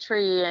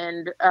cabinetry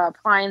and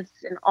appliance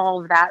and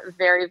all of that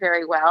very,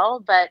 very well.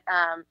 But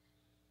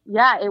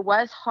yeah, it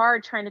was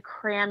hard trying to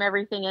cram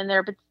everything in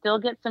there, but still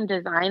get some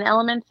design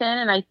elements in.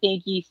 And I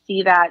think you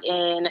see that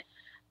in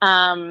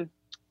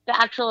the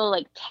actual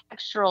like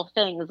textural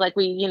things. Like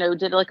we,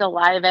 did like a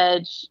live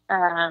edge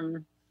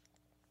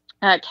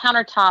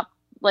countertop,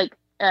 like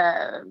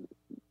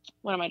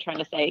what am I trying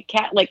to say?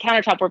 Like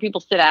countertop where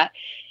people sit at,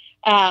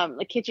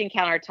 the kitchen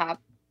countertop.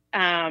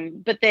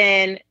 But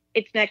then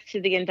it's next to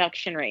the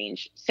induction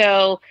range.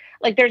 So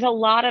like there's a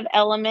lot of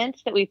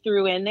elements that we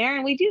threw in there,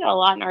 and we do that a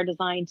lot in our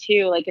design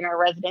too. Like in our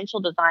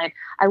residential design,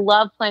 I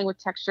love playing with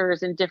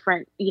textures and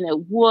different,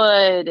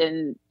 wood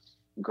and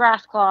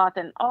grass cloth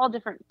and all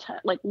different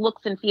like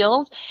looks and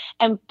feels,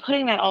 and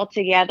putting that all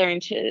together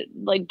into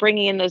like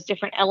bringing in those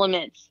different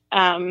elements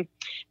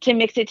to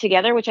mix it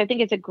together, which I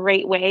think is a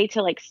great way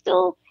to like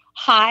still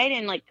hide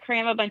and like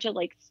cram a bunch of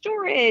like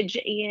storage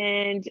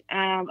and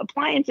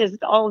appliances,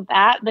 all of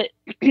that, but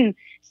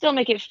still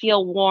make it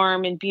feel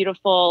warm and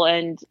beautiful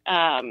and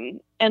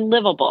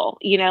livable.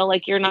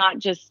 Like you're not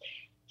just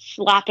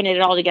slapping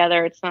it all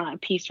together. It's not a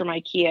piece from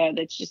IKEA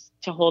that's just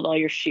to hold all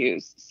your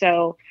shoes.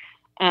 So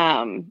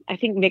I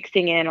think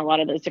mixing in a lot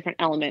of those different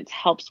elements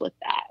helps with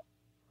that.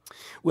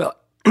 Well,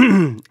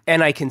 and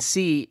I can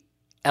see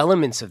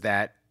elements of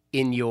that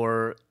in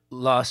your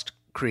Lost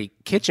Creek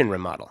kitchen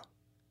remodel.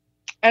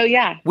 Oh,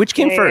 yeah. Which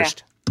came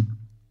first?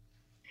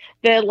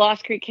 Yeah. The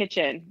Lost Creek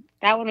kitchen.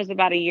 That one was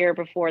about a year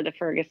before the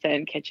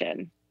Ferguson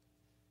kitchen.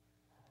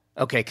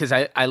 Okay, because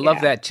I love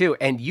that too.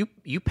 And you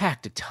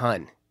packed a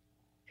ton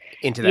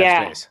into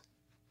that space.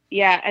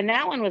 Yeah, and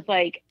that one was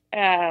like,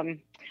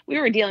 we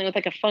were dealing with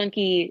like a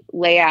funky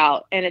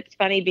layout. And it's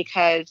funny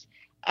because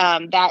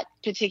that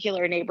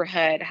particular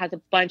neighborhood has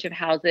a bunch of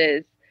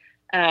houses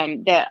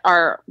that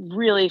are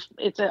really,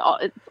 it's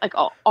like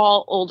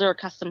all older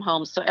custom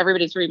homes. So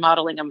everybody's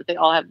remodeling them, but they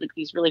all have like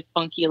these really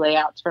funky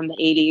layouts from the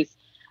 80s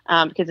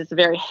because it's a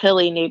very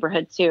hilly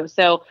neighborhood too.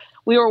 So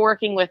we were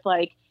working with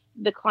like,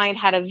 the client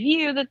had a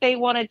view that they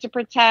wanted to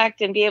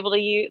protect and be able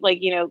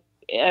to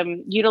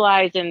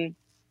utilize and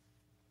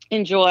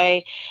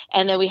enjoy.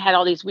 And then we had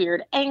all these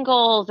weird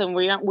angles, and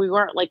we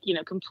weren't like,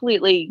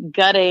 completely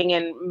gutting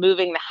and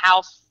moving the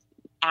house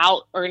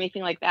out or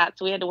anything like that.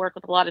 So we had to work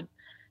with a lot of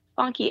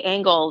funky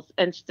angles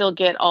and still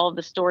get all of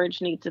the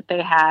storage needs that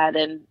they had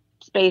and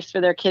space for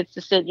their kids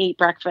to sit and eat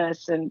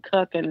breakfast and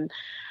cook and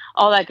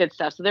all that good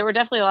stuff. So there were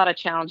definitely a lot of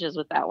challenges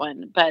with that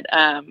one, but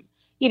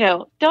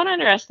don't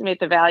underestimate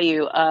the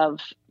value of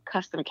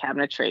custom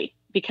cabinetry,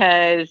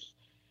 because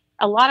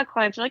a lot of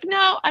clients are like,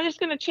 "No, I'm just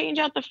going to change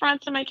out the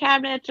fronts of my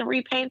cabinets and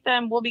repaint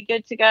them. We'll be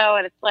good to go."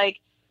 And it's like,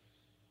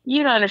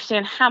 you don't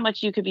understand how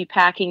much you could be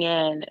packing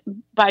in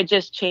by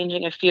just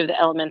changing a few of the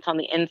elements on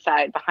the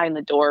inside, behind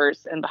the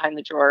doors and behind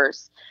the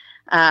drawers.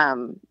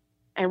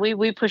 And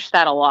we push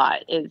that a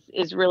lot,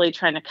 is really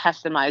trying to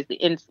customize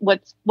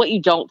what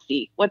you don't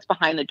see, what's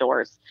behind the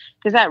doors,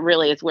 because that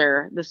really is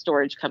where the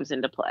storage comes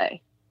into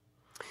play.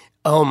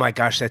 Oh my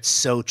gosh, that's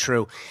so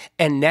true.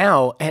 And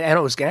now, and I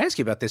was going to ask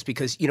you about this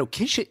because,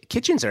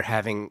 kitchens are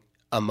having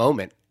a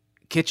moment.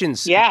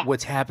 Kitchens,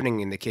 what's happening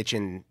in the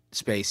kitchen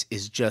space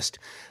is just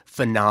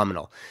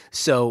phenomenal.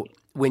 So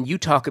when you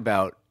talk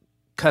about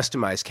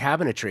customized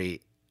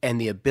cabinetry and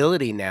the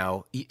ability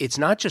now, it's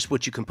not just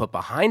what you can put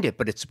behind it,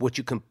 but it's what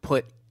you can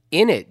put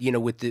in it,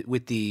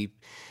 with the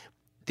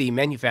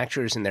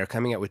manufacturers, and they're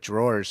coming out with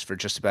drawers for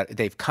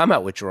they've come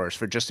out with drawers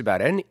for just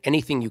about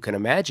anything you can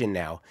imagine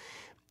now.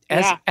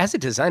 As a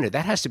designer,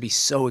 that has to be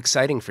so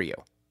exciting for you.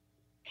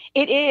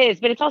 It is,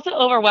 but it's also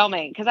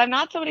overwhelming because I'm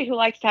not somebody who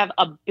likes to have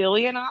a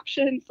billion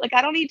options. Like,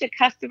 I don't need to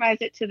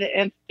customize it to the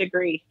nth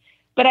degree.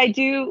 But I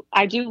do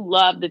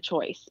love the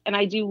choice, and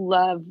I do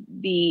love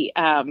the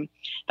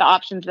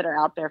options that are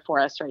out there for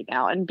us right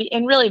now, and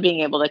really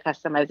being able to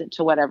customize it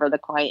to whatever the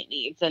client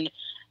needs. And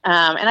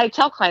I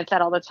tell clients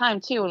that all the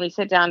time too, when we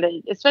sit down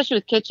to, especially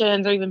with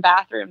kitchens or even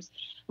bathrooms,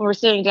 when we're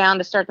sitting down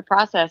to start the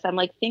process, I'm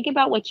like, think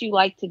about what you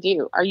like to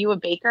do. Are you a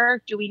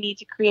baker? Do we need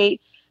to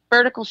create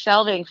vertical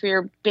shelving for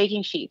your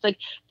baking sheets? Like,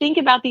 think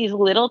about these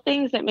little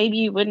things that maybe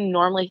you wouldn't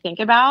normally think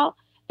about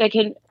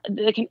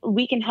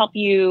we can help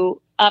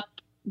you up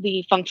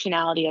the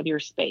functionality of your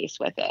space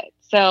with it.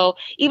 So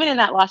even in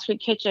that Lost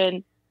Creek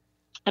kitchen,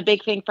 a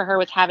big thing for her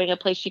was having a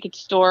place she could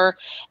store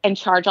and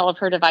charge all of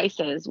her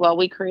devices. Well,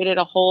 we created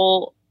a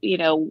whole,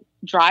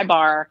 dry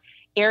bar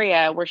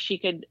area where she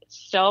could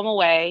stow them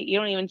away. You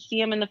don't even see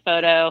them in the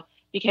photo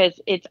because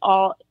it's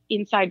all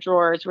inside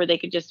drawers where they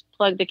could just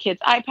plug the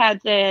kids'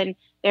 iPads in,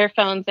 their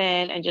phones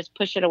in, and just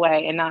push it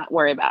away and not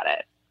worry about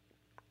it.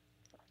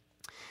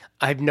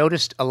 I've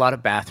noticed a lot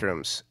of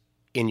bathrooms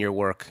in your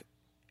work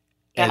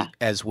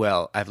as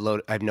well.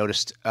 I've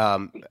noticed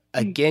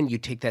again, you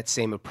take that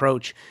same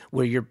approach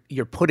where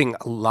you're putting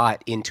a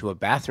lot into a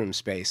bathroom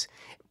space,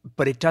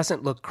 but it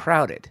doesn't look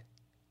crowded.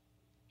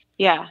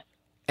 Yeah.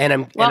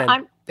 And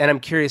I'm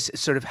curious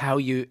sort of how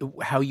you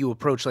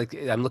approach, like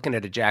I'm looking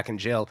at a Jack and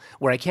Jill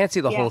where I can't see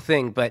the whole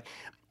thing, but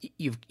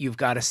you've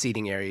got a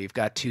seating area, you've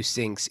got two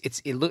sinks.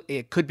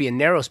 It could be a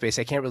narrow space,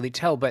 I can't really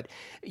tell, but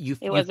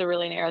it was a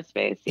really narrow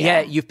space.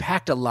 Yeah, you've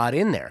packed a lot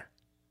in there.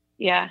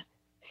 Yeah.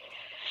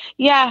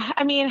 Yeah,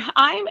 I mean,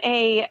 I'm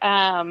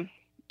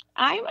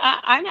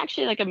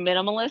actually like a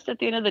minimalist at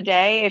the end of the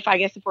day. If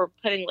we're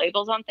putting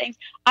labels on things,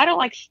 I don't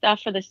like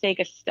stuff for the sake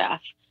of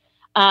stuff.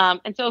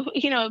 And so,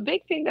 a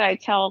big thing that I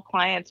tell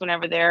clients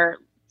whenever they're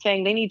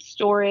saying they need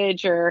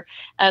storage or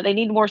they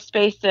need more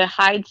space to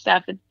hide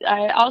stuff,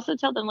 I also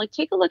tell them, like,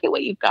 take a look at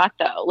what you've got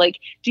though. Like,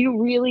 do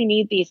you really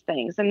need these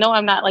things? And no,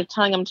 I'm not like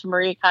telling them to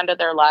Marie Kondo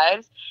their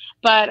lives,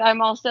 but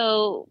I'm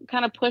also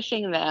kind of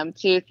pushing them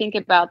to think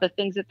about the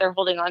things that they're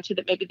holding on to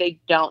that maybe they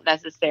don't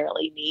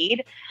necessarily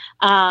need.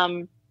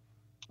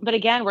 But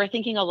again, we're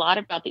thinking a lot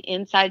about the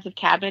insides of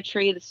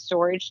cabinetry, the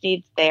storage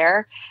needs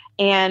there,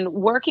 and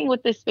working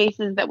with the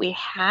spaces that we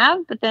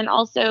have, but then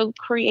also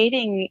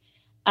creating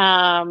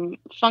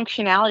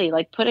functionality,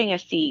 like putting a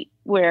seat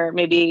where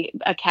maybe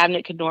a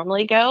cabinet could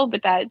normally go,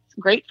 but that's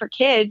great for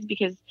kids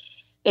because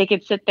they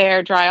could sit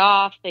there, dry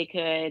off. They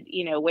could,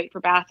 wait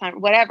for bath time,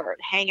 whatever,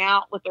 hang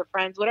out with their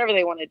friends, whatever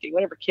they want to do,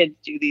 whatever kids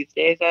do these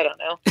days. I don't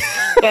know.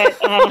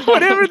 But,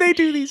 whatever they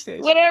do these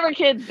days. Whatever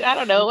kids, I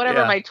don't know,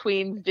 whatever my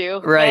tweens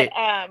do. Right.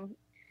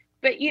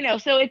 But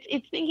so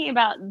it's thinking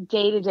about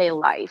day-to-day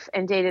life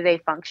and day-to-day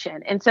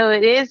function. And so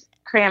it is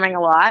cramming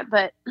a lot,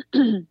 but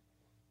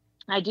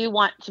I do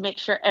want to make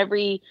sure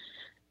every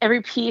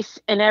piece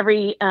and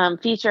every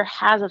feature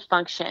has a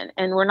function,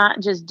 and we're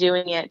not just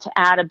doing it to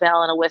add a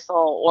bell and a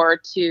whistle or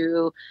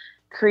to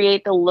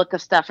create the look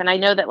of stuff. And I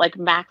know that like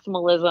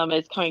maximalism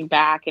is coming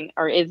back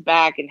or is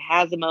back and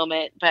has a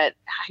moment, but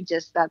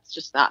that's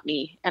just not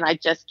me. And I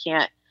just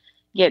can't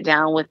get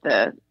down with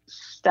the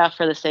stuff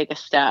for the sake of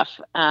stuff.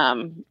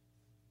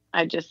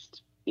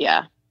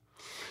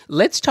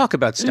 Let's talk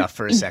about stuff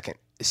for a second.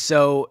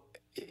 So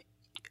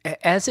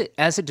as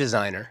a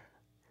designer,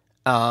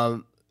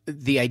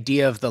 the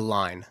idea of the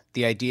line,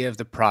 the idea of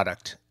the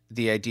product,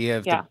 the idea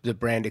of the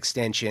brand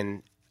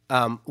extension,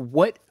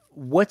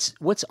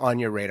 what's on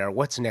your radar?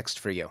 What's next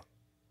for you?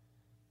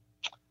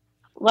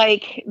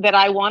 Like that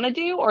I want to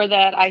do or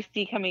that I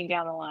see coming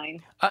down the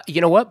line?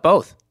 You know what?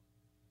 Both.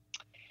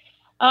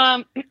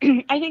 I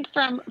think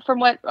from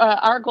what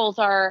our goals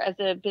are as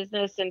a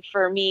business and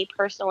for me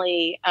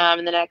personally,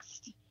 in the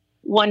next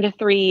 1 to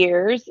 3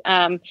 years,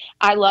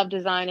 I love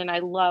design and I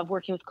love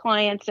working with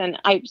clients, and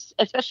I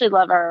especially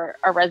love our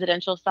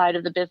residential side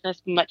of the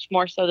business much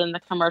more so than the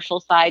commercial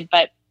side.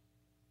 But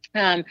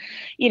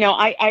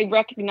I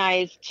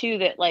recognize too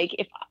that like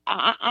if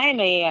I'm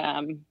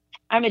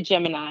a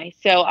Gemini,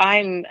 so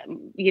I'm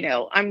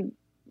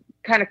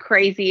kind of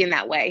crazy in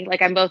that way.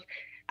 Like I'm both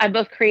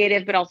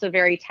creative, but also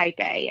very type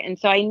A. And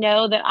so I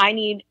know that I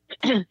need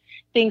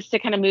things to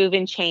kind of move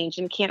and change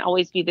and can't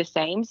always be the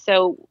same.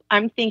 So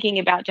I'm thinking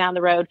about down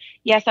the road,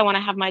 yes, I want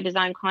to have my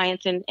design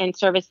clients and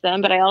service them,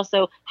 but I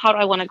also, how do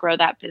I want to grow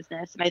that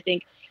business? And I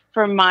think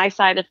from my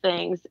side of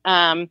things,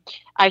 I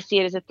see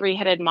it as a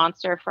three-headed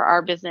monster for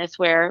our business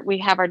where we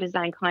have our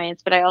design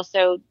clients, but I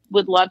also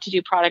would love to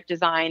do product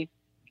design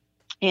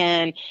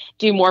and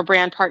do more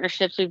brand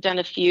partnerships. We've done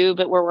a few,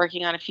 but we're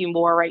working on a few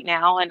more right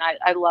now. And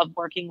I love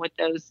working with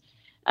those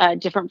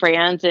different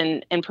brands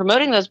and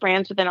promoting those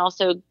brands, but then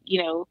also,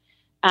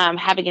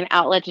 having an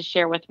outlet to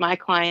share with my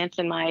clients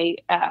and my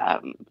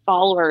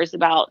followers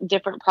about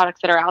different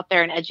products that are out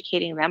there and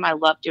educating them. I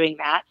love doing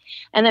that.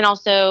 And then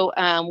also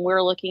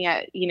we're looking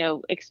at,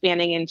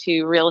 expanding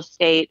into real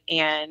estate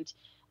and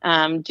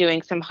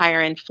doing some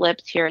higher end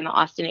flips here in the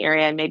Austin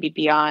area and maybe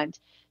beyond.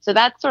 So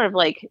that's sort of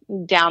like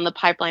down the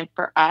pipeline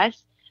for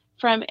us.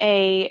 From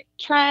a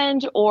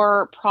trend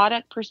or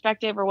product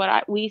perspective or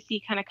what we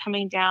see kind of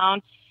coming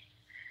down,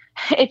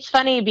 it's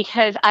funny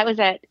because I was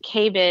at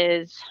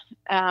KBIS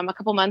a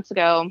couple months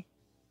ago,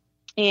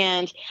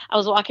 and I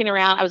was walking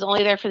around. I was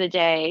only there for the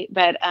day,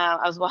 but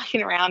I was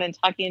walking around and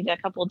talking to a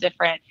couple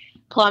different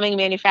plumbing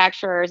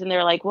manufacturers, and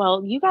they're like,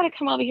 "Well, you got to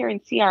come over here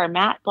and see our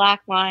matte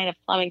black line of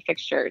plumbing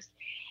fixtures."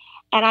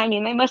 And I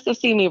mean, they must have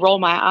seen me roll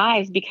my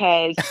eyes,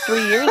 because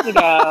 3 years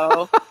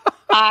ago,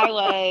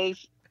 I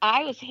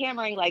was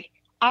hammering like,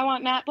 "I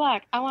want matte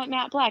black, I want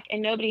matte black,"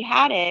 and nobody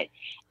had it.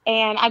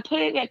 And I put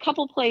it in a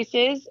couple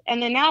places,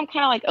 and then now I'm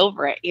kind of like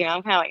over it.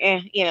 I'm kind of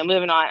like,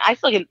 moving on. I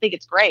still think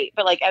it's great,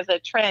 but like as a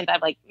trend, I'm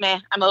like, meh,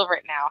 I'm over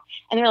it now.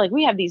 And they're like,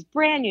 "We have these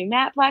brand new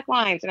matte black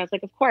lines," and I was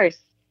like, "Of course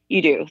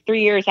you do."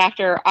 3 years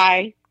after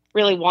I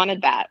really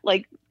wanted that,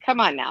 like, come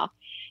on now.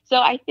 So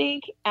I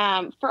think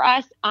for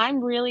us,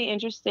 I'm really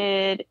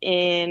interested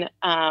in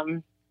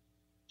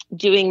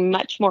doing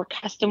much more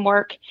custom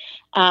work,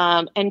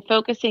 and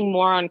focusing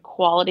more on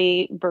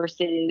quality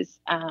versus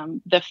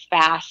the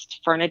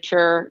fast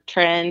furniture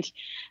trend.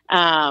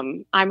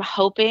 I'm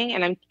hoping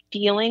and I'm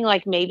feeling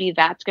like maybe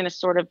that's going to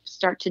sort of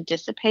start to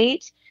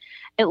dissipate.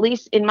 At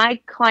least in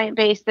my client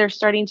base, they're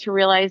starting to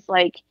realize,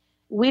 like,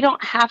 we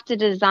don't have to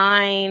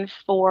design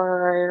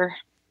for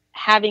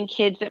having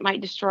kids that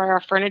might destroy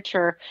our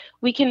furniture.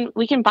 We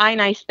can buy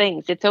nice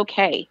things. It's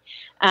okay.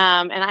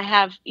 And I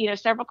have,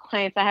 several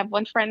clients. I have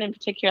one friend in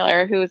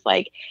particular who is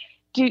like,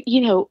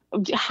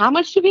 how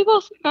much do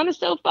people spend on a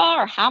sofa,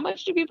 or how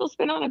much do people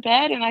spend on a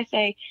bed? And I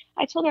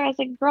told her, I was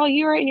like, "Girl,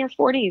 you are in your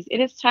 40s. It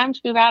is time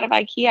to move out of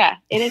IKEA.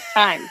 It is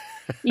time.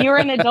 You're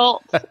an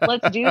adult.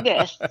 Let's do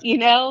this."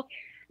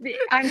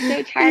 I'm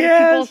so tired of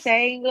people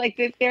saying like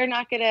that they're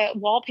not going to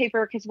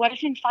wallpaper, because what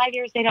if in 5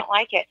 years they don't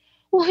like it?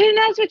 Well, who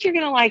knows what you're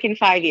going to like in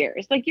 5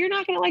 years? Like, you're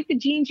not going to like the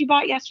jeans you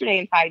bought yesterday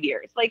in 5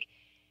 years. Like,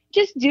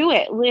 just do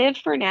it. Live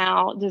for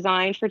now,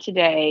 design for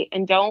today,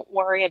 and don't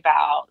worry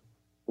about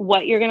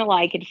what you're going to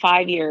like in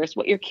 5 years,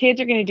 what your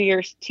kids are going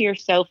to do to your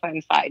sofa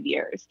in 5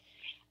 years.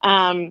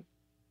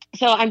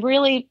 So I'm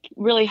really,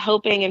 really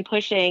hoping and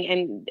pushing,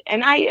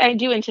 and I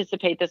do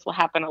anticipate this will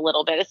happen a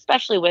little bit,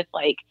 especially with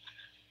like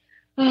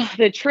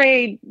the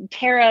trade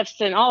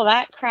tariffs and all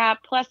that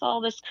crap, plus all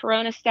this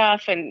Corona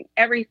stuff and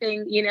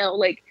everything,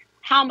 like,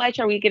 how much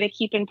are we going to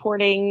keep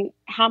importing?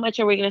 How much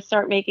are we going to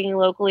start making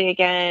locally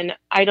again?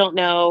 I don't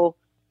know.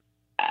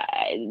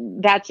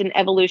 That's an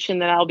evolution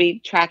that I'll be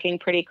tracking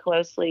pretty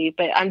closely,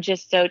 but I'm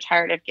just so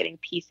tired of getting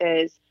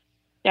pieces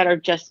that are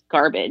just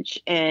garbage.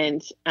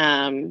 And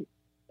I'm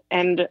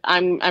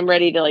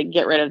ready to like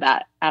get rid of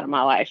that out of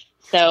my life.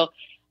 So,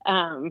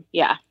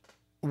 yeah.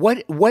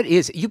 What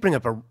is, you bring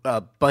up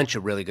a bunch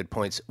of really good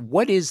points.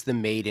 What is the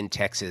made in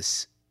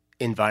Texas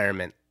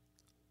environment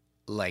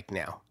like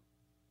now?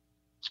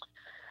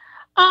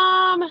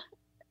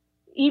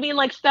 You mean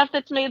like stuff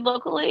that's made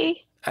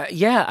locally?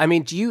 Yeah, I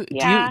mean, do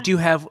you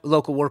have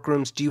local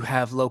workrooms? Do you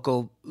have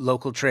local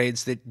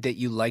trades that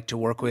you like to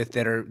work with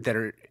that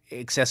are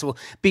accessible?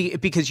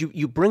 Because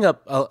you bring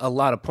up a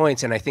lot of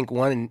points, and I think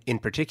one in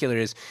particular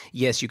is,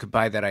 yes, you could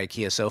buy that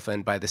IKEA sofa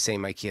and buy the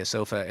same IKEA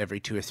sofa every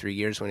 2 or 3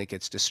 years when it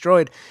gets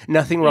destroyed.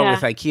 Nothing wrong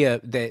with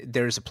IKEA.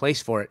 There's a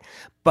place for it,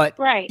 but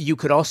you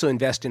could also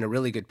invest in a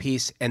really good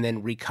piece and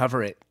then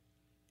recover it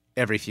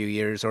every few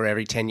years, or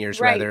every 10 years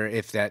rather,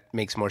 if that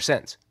makes more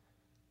sense.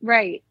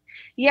 Right.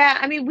 Yeah,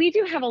 I mean, we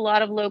do have a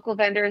lot of local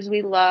vendors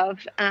we love,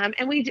 and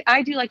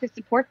I do like to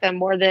support them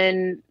more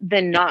than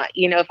not.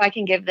 If I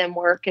can give them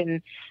work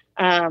and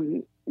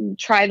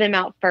try them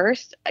out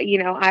first,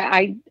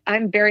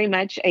 I'm very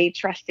much a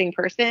trusting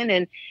person,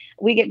 and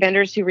we get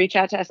vendors who reach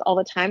out to us all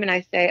the time, and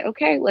I say,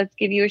 okay, let's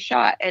give you a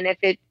shot, and if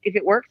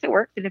it works, it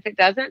works, and if it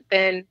doesn't,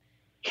 then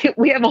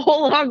we have a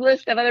whole long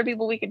list of other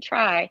people we could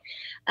try.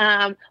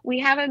 We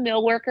have a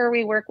mill worker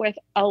we work with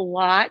a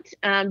lot,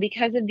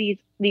 because of these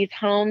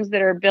homes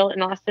that are built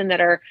in Austin that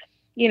are,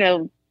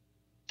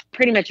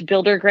 pretty much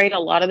builder grade. A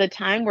lot of the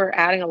time we're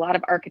adding a lot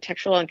of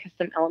architectural and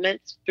custom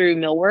elements through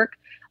millwork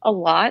a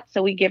lot.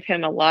 So we give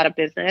him a lot of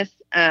business,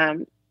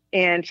 and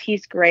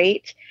he's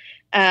great.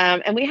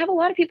 And we have a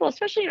lot of people,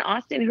 especially in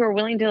Austin, who are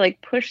willing to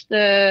like push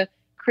the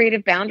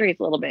creative boundaries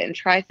a little bit and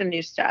try some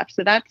new stuff.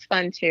 So that's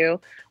fun too.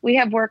 We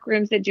have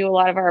workrooms that do a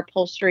lot of our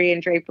upholstery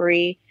and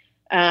drapery.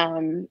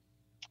 And,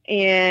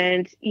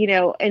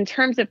 in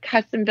terms of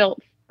custom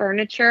built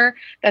furniture,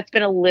 that's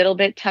been a little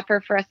bit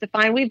tougher for us to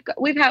find. We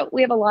have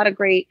a lot of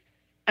great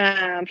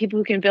people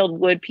who can build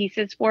wood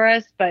pieces for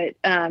us, but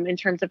in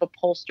terms of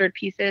upholstered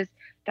pieces,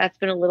 that's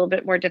been a little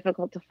bit more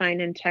difficult to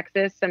find in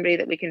Texas, somebody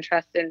that we can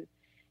trust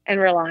and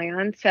rely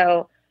on.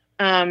 So,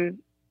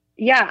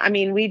 yeah, I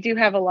mean, we do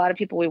have a lot of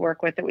people we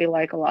work with that we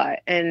like a lot.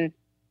 And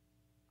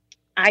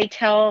I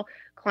tell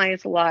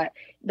clients a lot,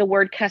 the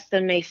word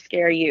custom may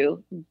scare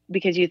you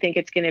because you think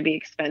it's going to be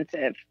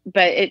expensive,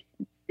 but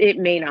it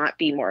may not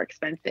be more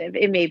expensive.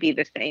 It may be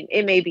the same.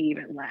 It may be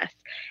even less,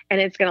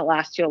 and it's going to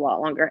last you a lot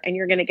longer, and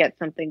you're going to get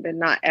something that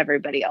not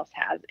everybody else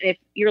has. If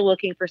you're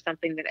looking for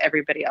something that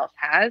everybody else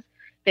has,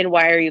 then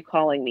why are you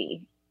calling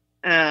me?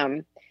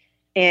 And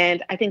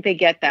I think they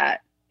get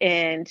that.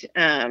 And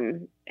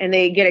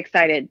they get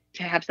excited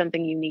to have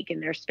something unique in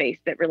their space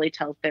that really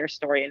tells their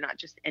story and not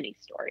just any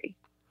story.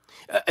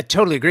 I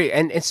totally agree.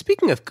 And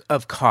speaking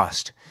of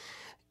cost,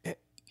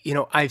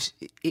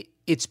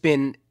 it's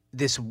been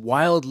this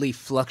wildly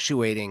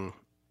fluctuating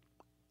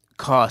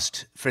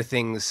cost for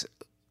things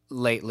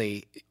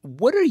lately.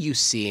 What are you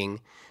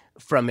seeing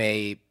from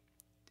a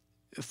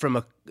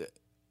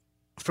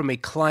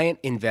client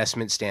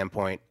investment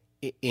standpoint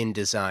in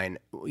design?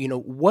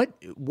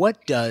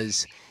 What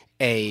does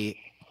a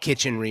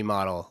kitchen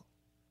remodel,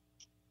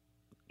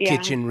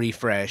 kitchen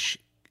refresh,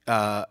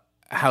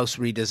 house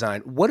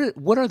redesign,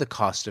 what are the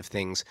cost of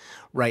things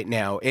right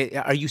now?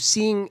 Are you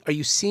seeing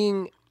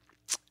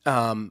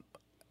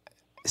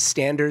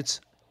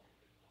standards?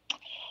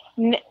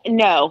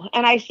 No.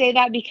 And I say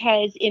that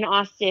because in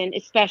Austin,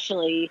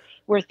 especially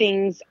where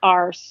things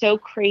are so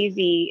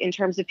crazy in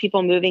terms of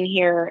people moving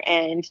here,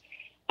 and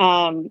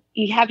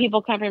you have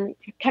people coming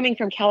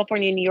from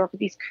California and New York with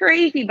these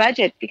crazy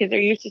budgets because they're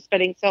used to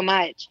spending so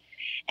much.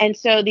 And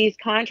so these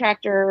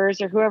contractors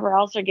or whoever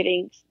else are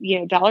getting,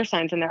 dollar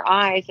signs in their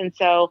eyes. And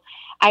so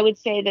I would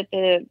say that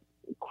the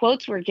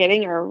quotes we're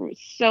getting are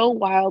so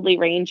wildly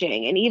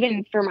ranging. And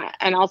even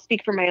and I'll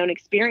speak from my own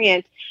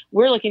experience,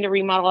 we're looking to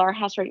remodel our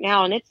house right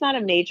now. And it's not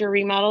a major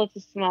remodel. It's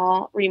a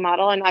small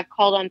remodel. And I've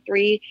called on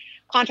 3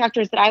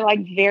 contractors that I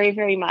like very,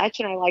 very much.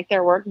 And I like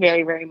their work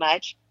very, very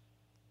much,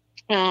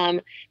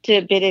 to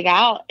bid it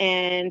out.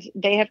 And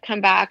they have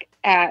come back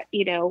at,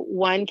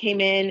 one came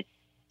in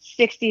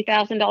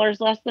 $60,000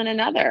 less than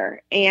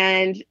another.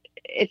 And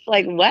it's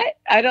like, what?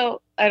 I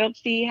don't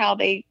see how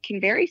they can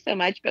vary so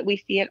much, but we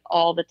see it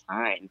all the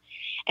time.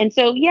 And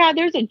so, yeah,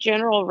 there's a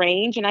general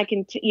range. And I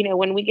can,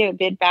 when we get a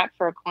bid back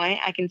for a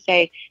client, I can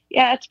say,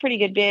 yeah, that's a pretty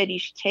good bid. You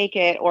should take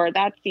it. Or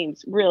that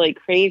seems really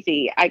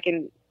crazy. I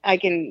can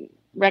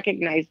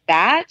recognize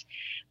that,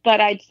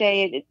 but I'd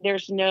say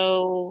there's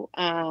no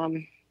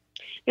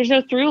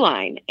through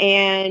line,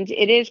 and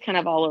it is kind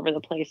of all over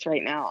the place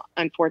right now,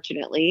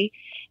 unfortunately.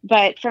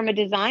 But from a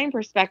design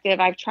perspective,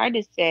 I've tried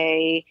to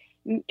say,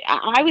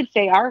 I would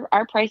say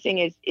our pricing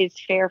is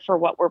fair for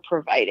what we're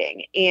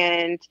providing.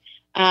 And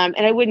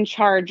I wouldn't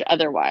charge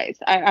otherwise.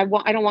 I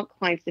don't want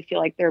clients to feel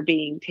like they're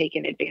being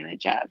taken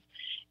advantage of.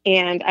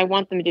 And I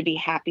want them to be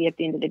happy at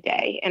the end of the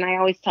day. And I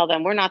always tell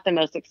them we're not the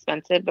most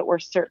expensive, but we're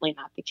certainly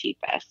not the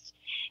cheapest.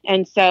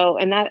 And so,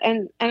 and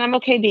I'm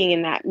okay being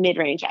in that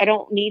mid-range. I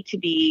don't need to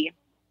be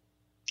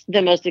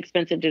the most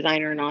expensive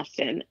designer in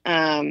Austin.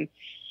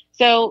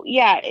 So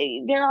yeah,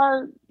 there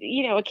are,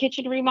 a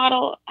kitchen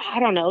remodel, I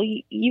don't know,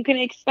 you can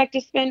expect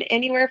to spend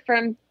anywhere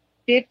from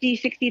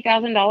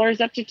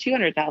 $50,000-$60,000 up to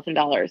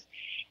 $200,000.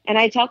 And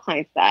I tell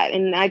clients that,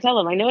 and I tell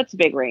them, I know it's a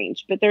big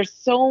range, but there's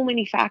so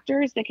many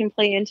factors that can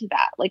play into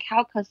that. Like,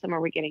 how custom are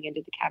we getting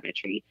into the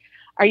cabinetry?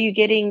 Are you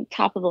getting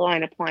top of the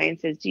line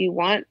appliances? Do you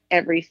want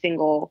every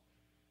single,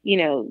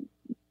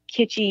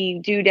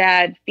 kitschy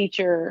doodad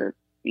feature,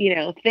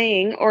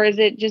 thing, or is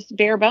it just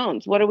bare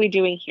bones? What are we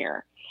doing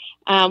here?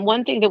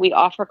 One thing that we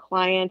offer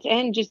clients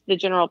and just the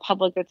general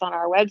public that's on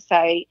our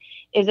website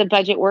is a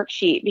budget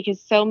worksheet,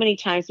 because so many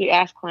times we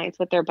ask clients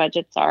what their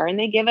budgets are, and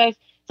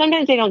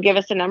sometimes they don't give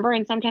us a number,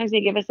 and sometimes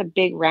they give us a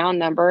big round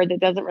number that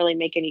doesn't really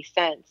make any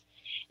sense.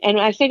 And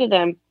I say to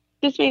them,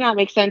 this may not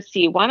make sense to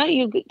you. Why don't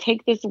you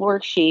take this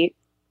worksheet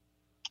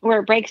where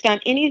it breaks down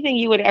anything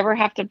you would ever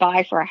have to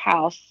buy for a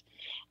house,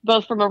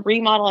 both from a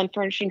remodel and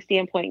furnishing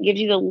standpoint, gives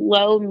you the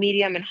low,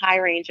 medium, and high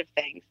range of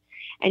things.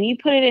 And you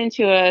put it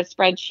into a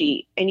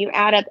spreadsheet and you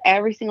add up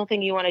every single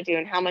thing you want to do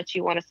and how much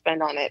you want to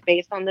spend on it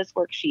based on this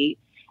worksheet.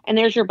 And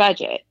there's your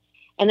budget.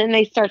 And then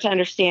they start to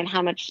understand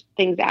how much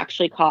things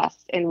actually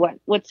cost and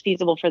what's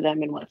feasible for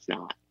them and what's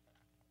not.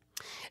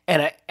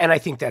 And I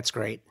think that's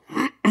great.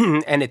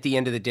 And at the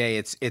end of the day,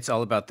 it's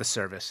all about the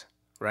service,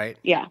 right?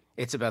 Yeah.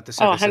 It's about the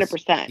service.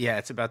 100%. Yeah,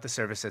 it's about the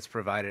service that's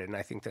provided. And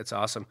I think that's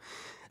awesome.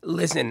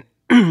 Listen,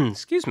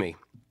 excuse me.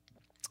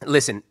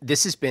 Listen,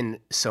 this has been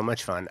so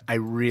much fun. I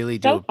really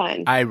do. So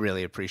fun. I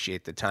really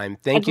appreciate the time.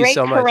 Thank you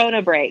so much. A great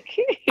Corona break.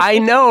 I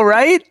know,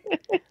 right?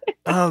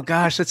 Oh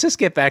gosh, let's just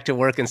get back to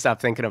work and stop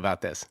thinking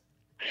about this.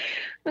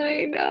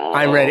 I know.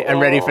 I'm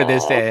ready for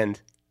this to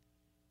end.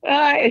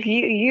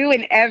 You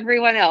and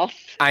everyone else.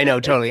 I know,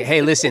 totally.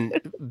 Hey, listen,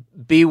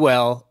 be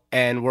well,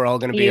 and we're all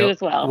going to be. You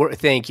as well.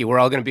 Thank you. We're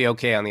all going to be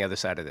okay on the other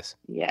side of this.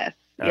 Yes.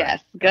 All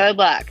yes. right. Good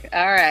luck.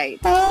 All right.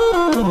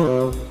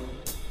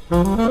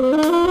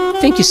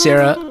 Thank you,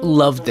 Sarah.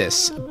 Loved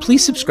this.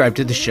 Please subscribe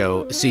to the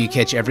show so you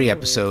catch every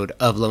episode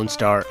of Lone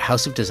Star,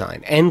 House of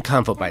Design, and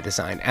Convo by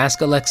Design.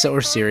 Ask Alexa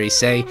or Siri,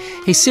 say,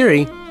 "Hey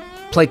Siri,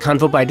 play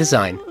Convo by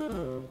Design,"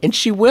 and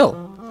she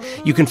will.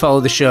 You can follow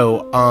the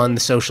show on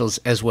the socials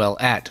as well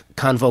at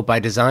Convo by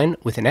Design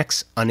with an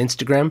X on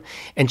Instagram,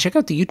 and check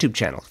out the YouTube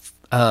channel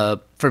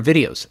for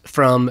videos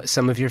from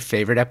some of your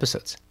favorite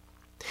episodes.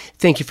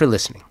 Thank you for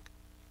listening.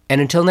 And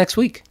until next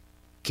week,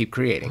 keep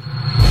creating.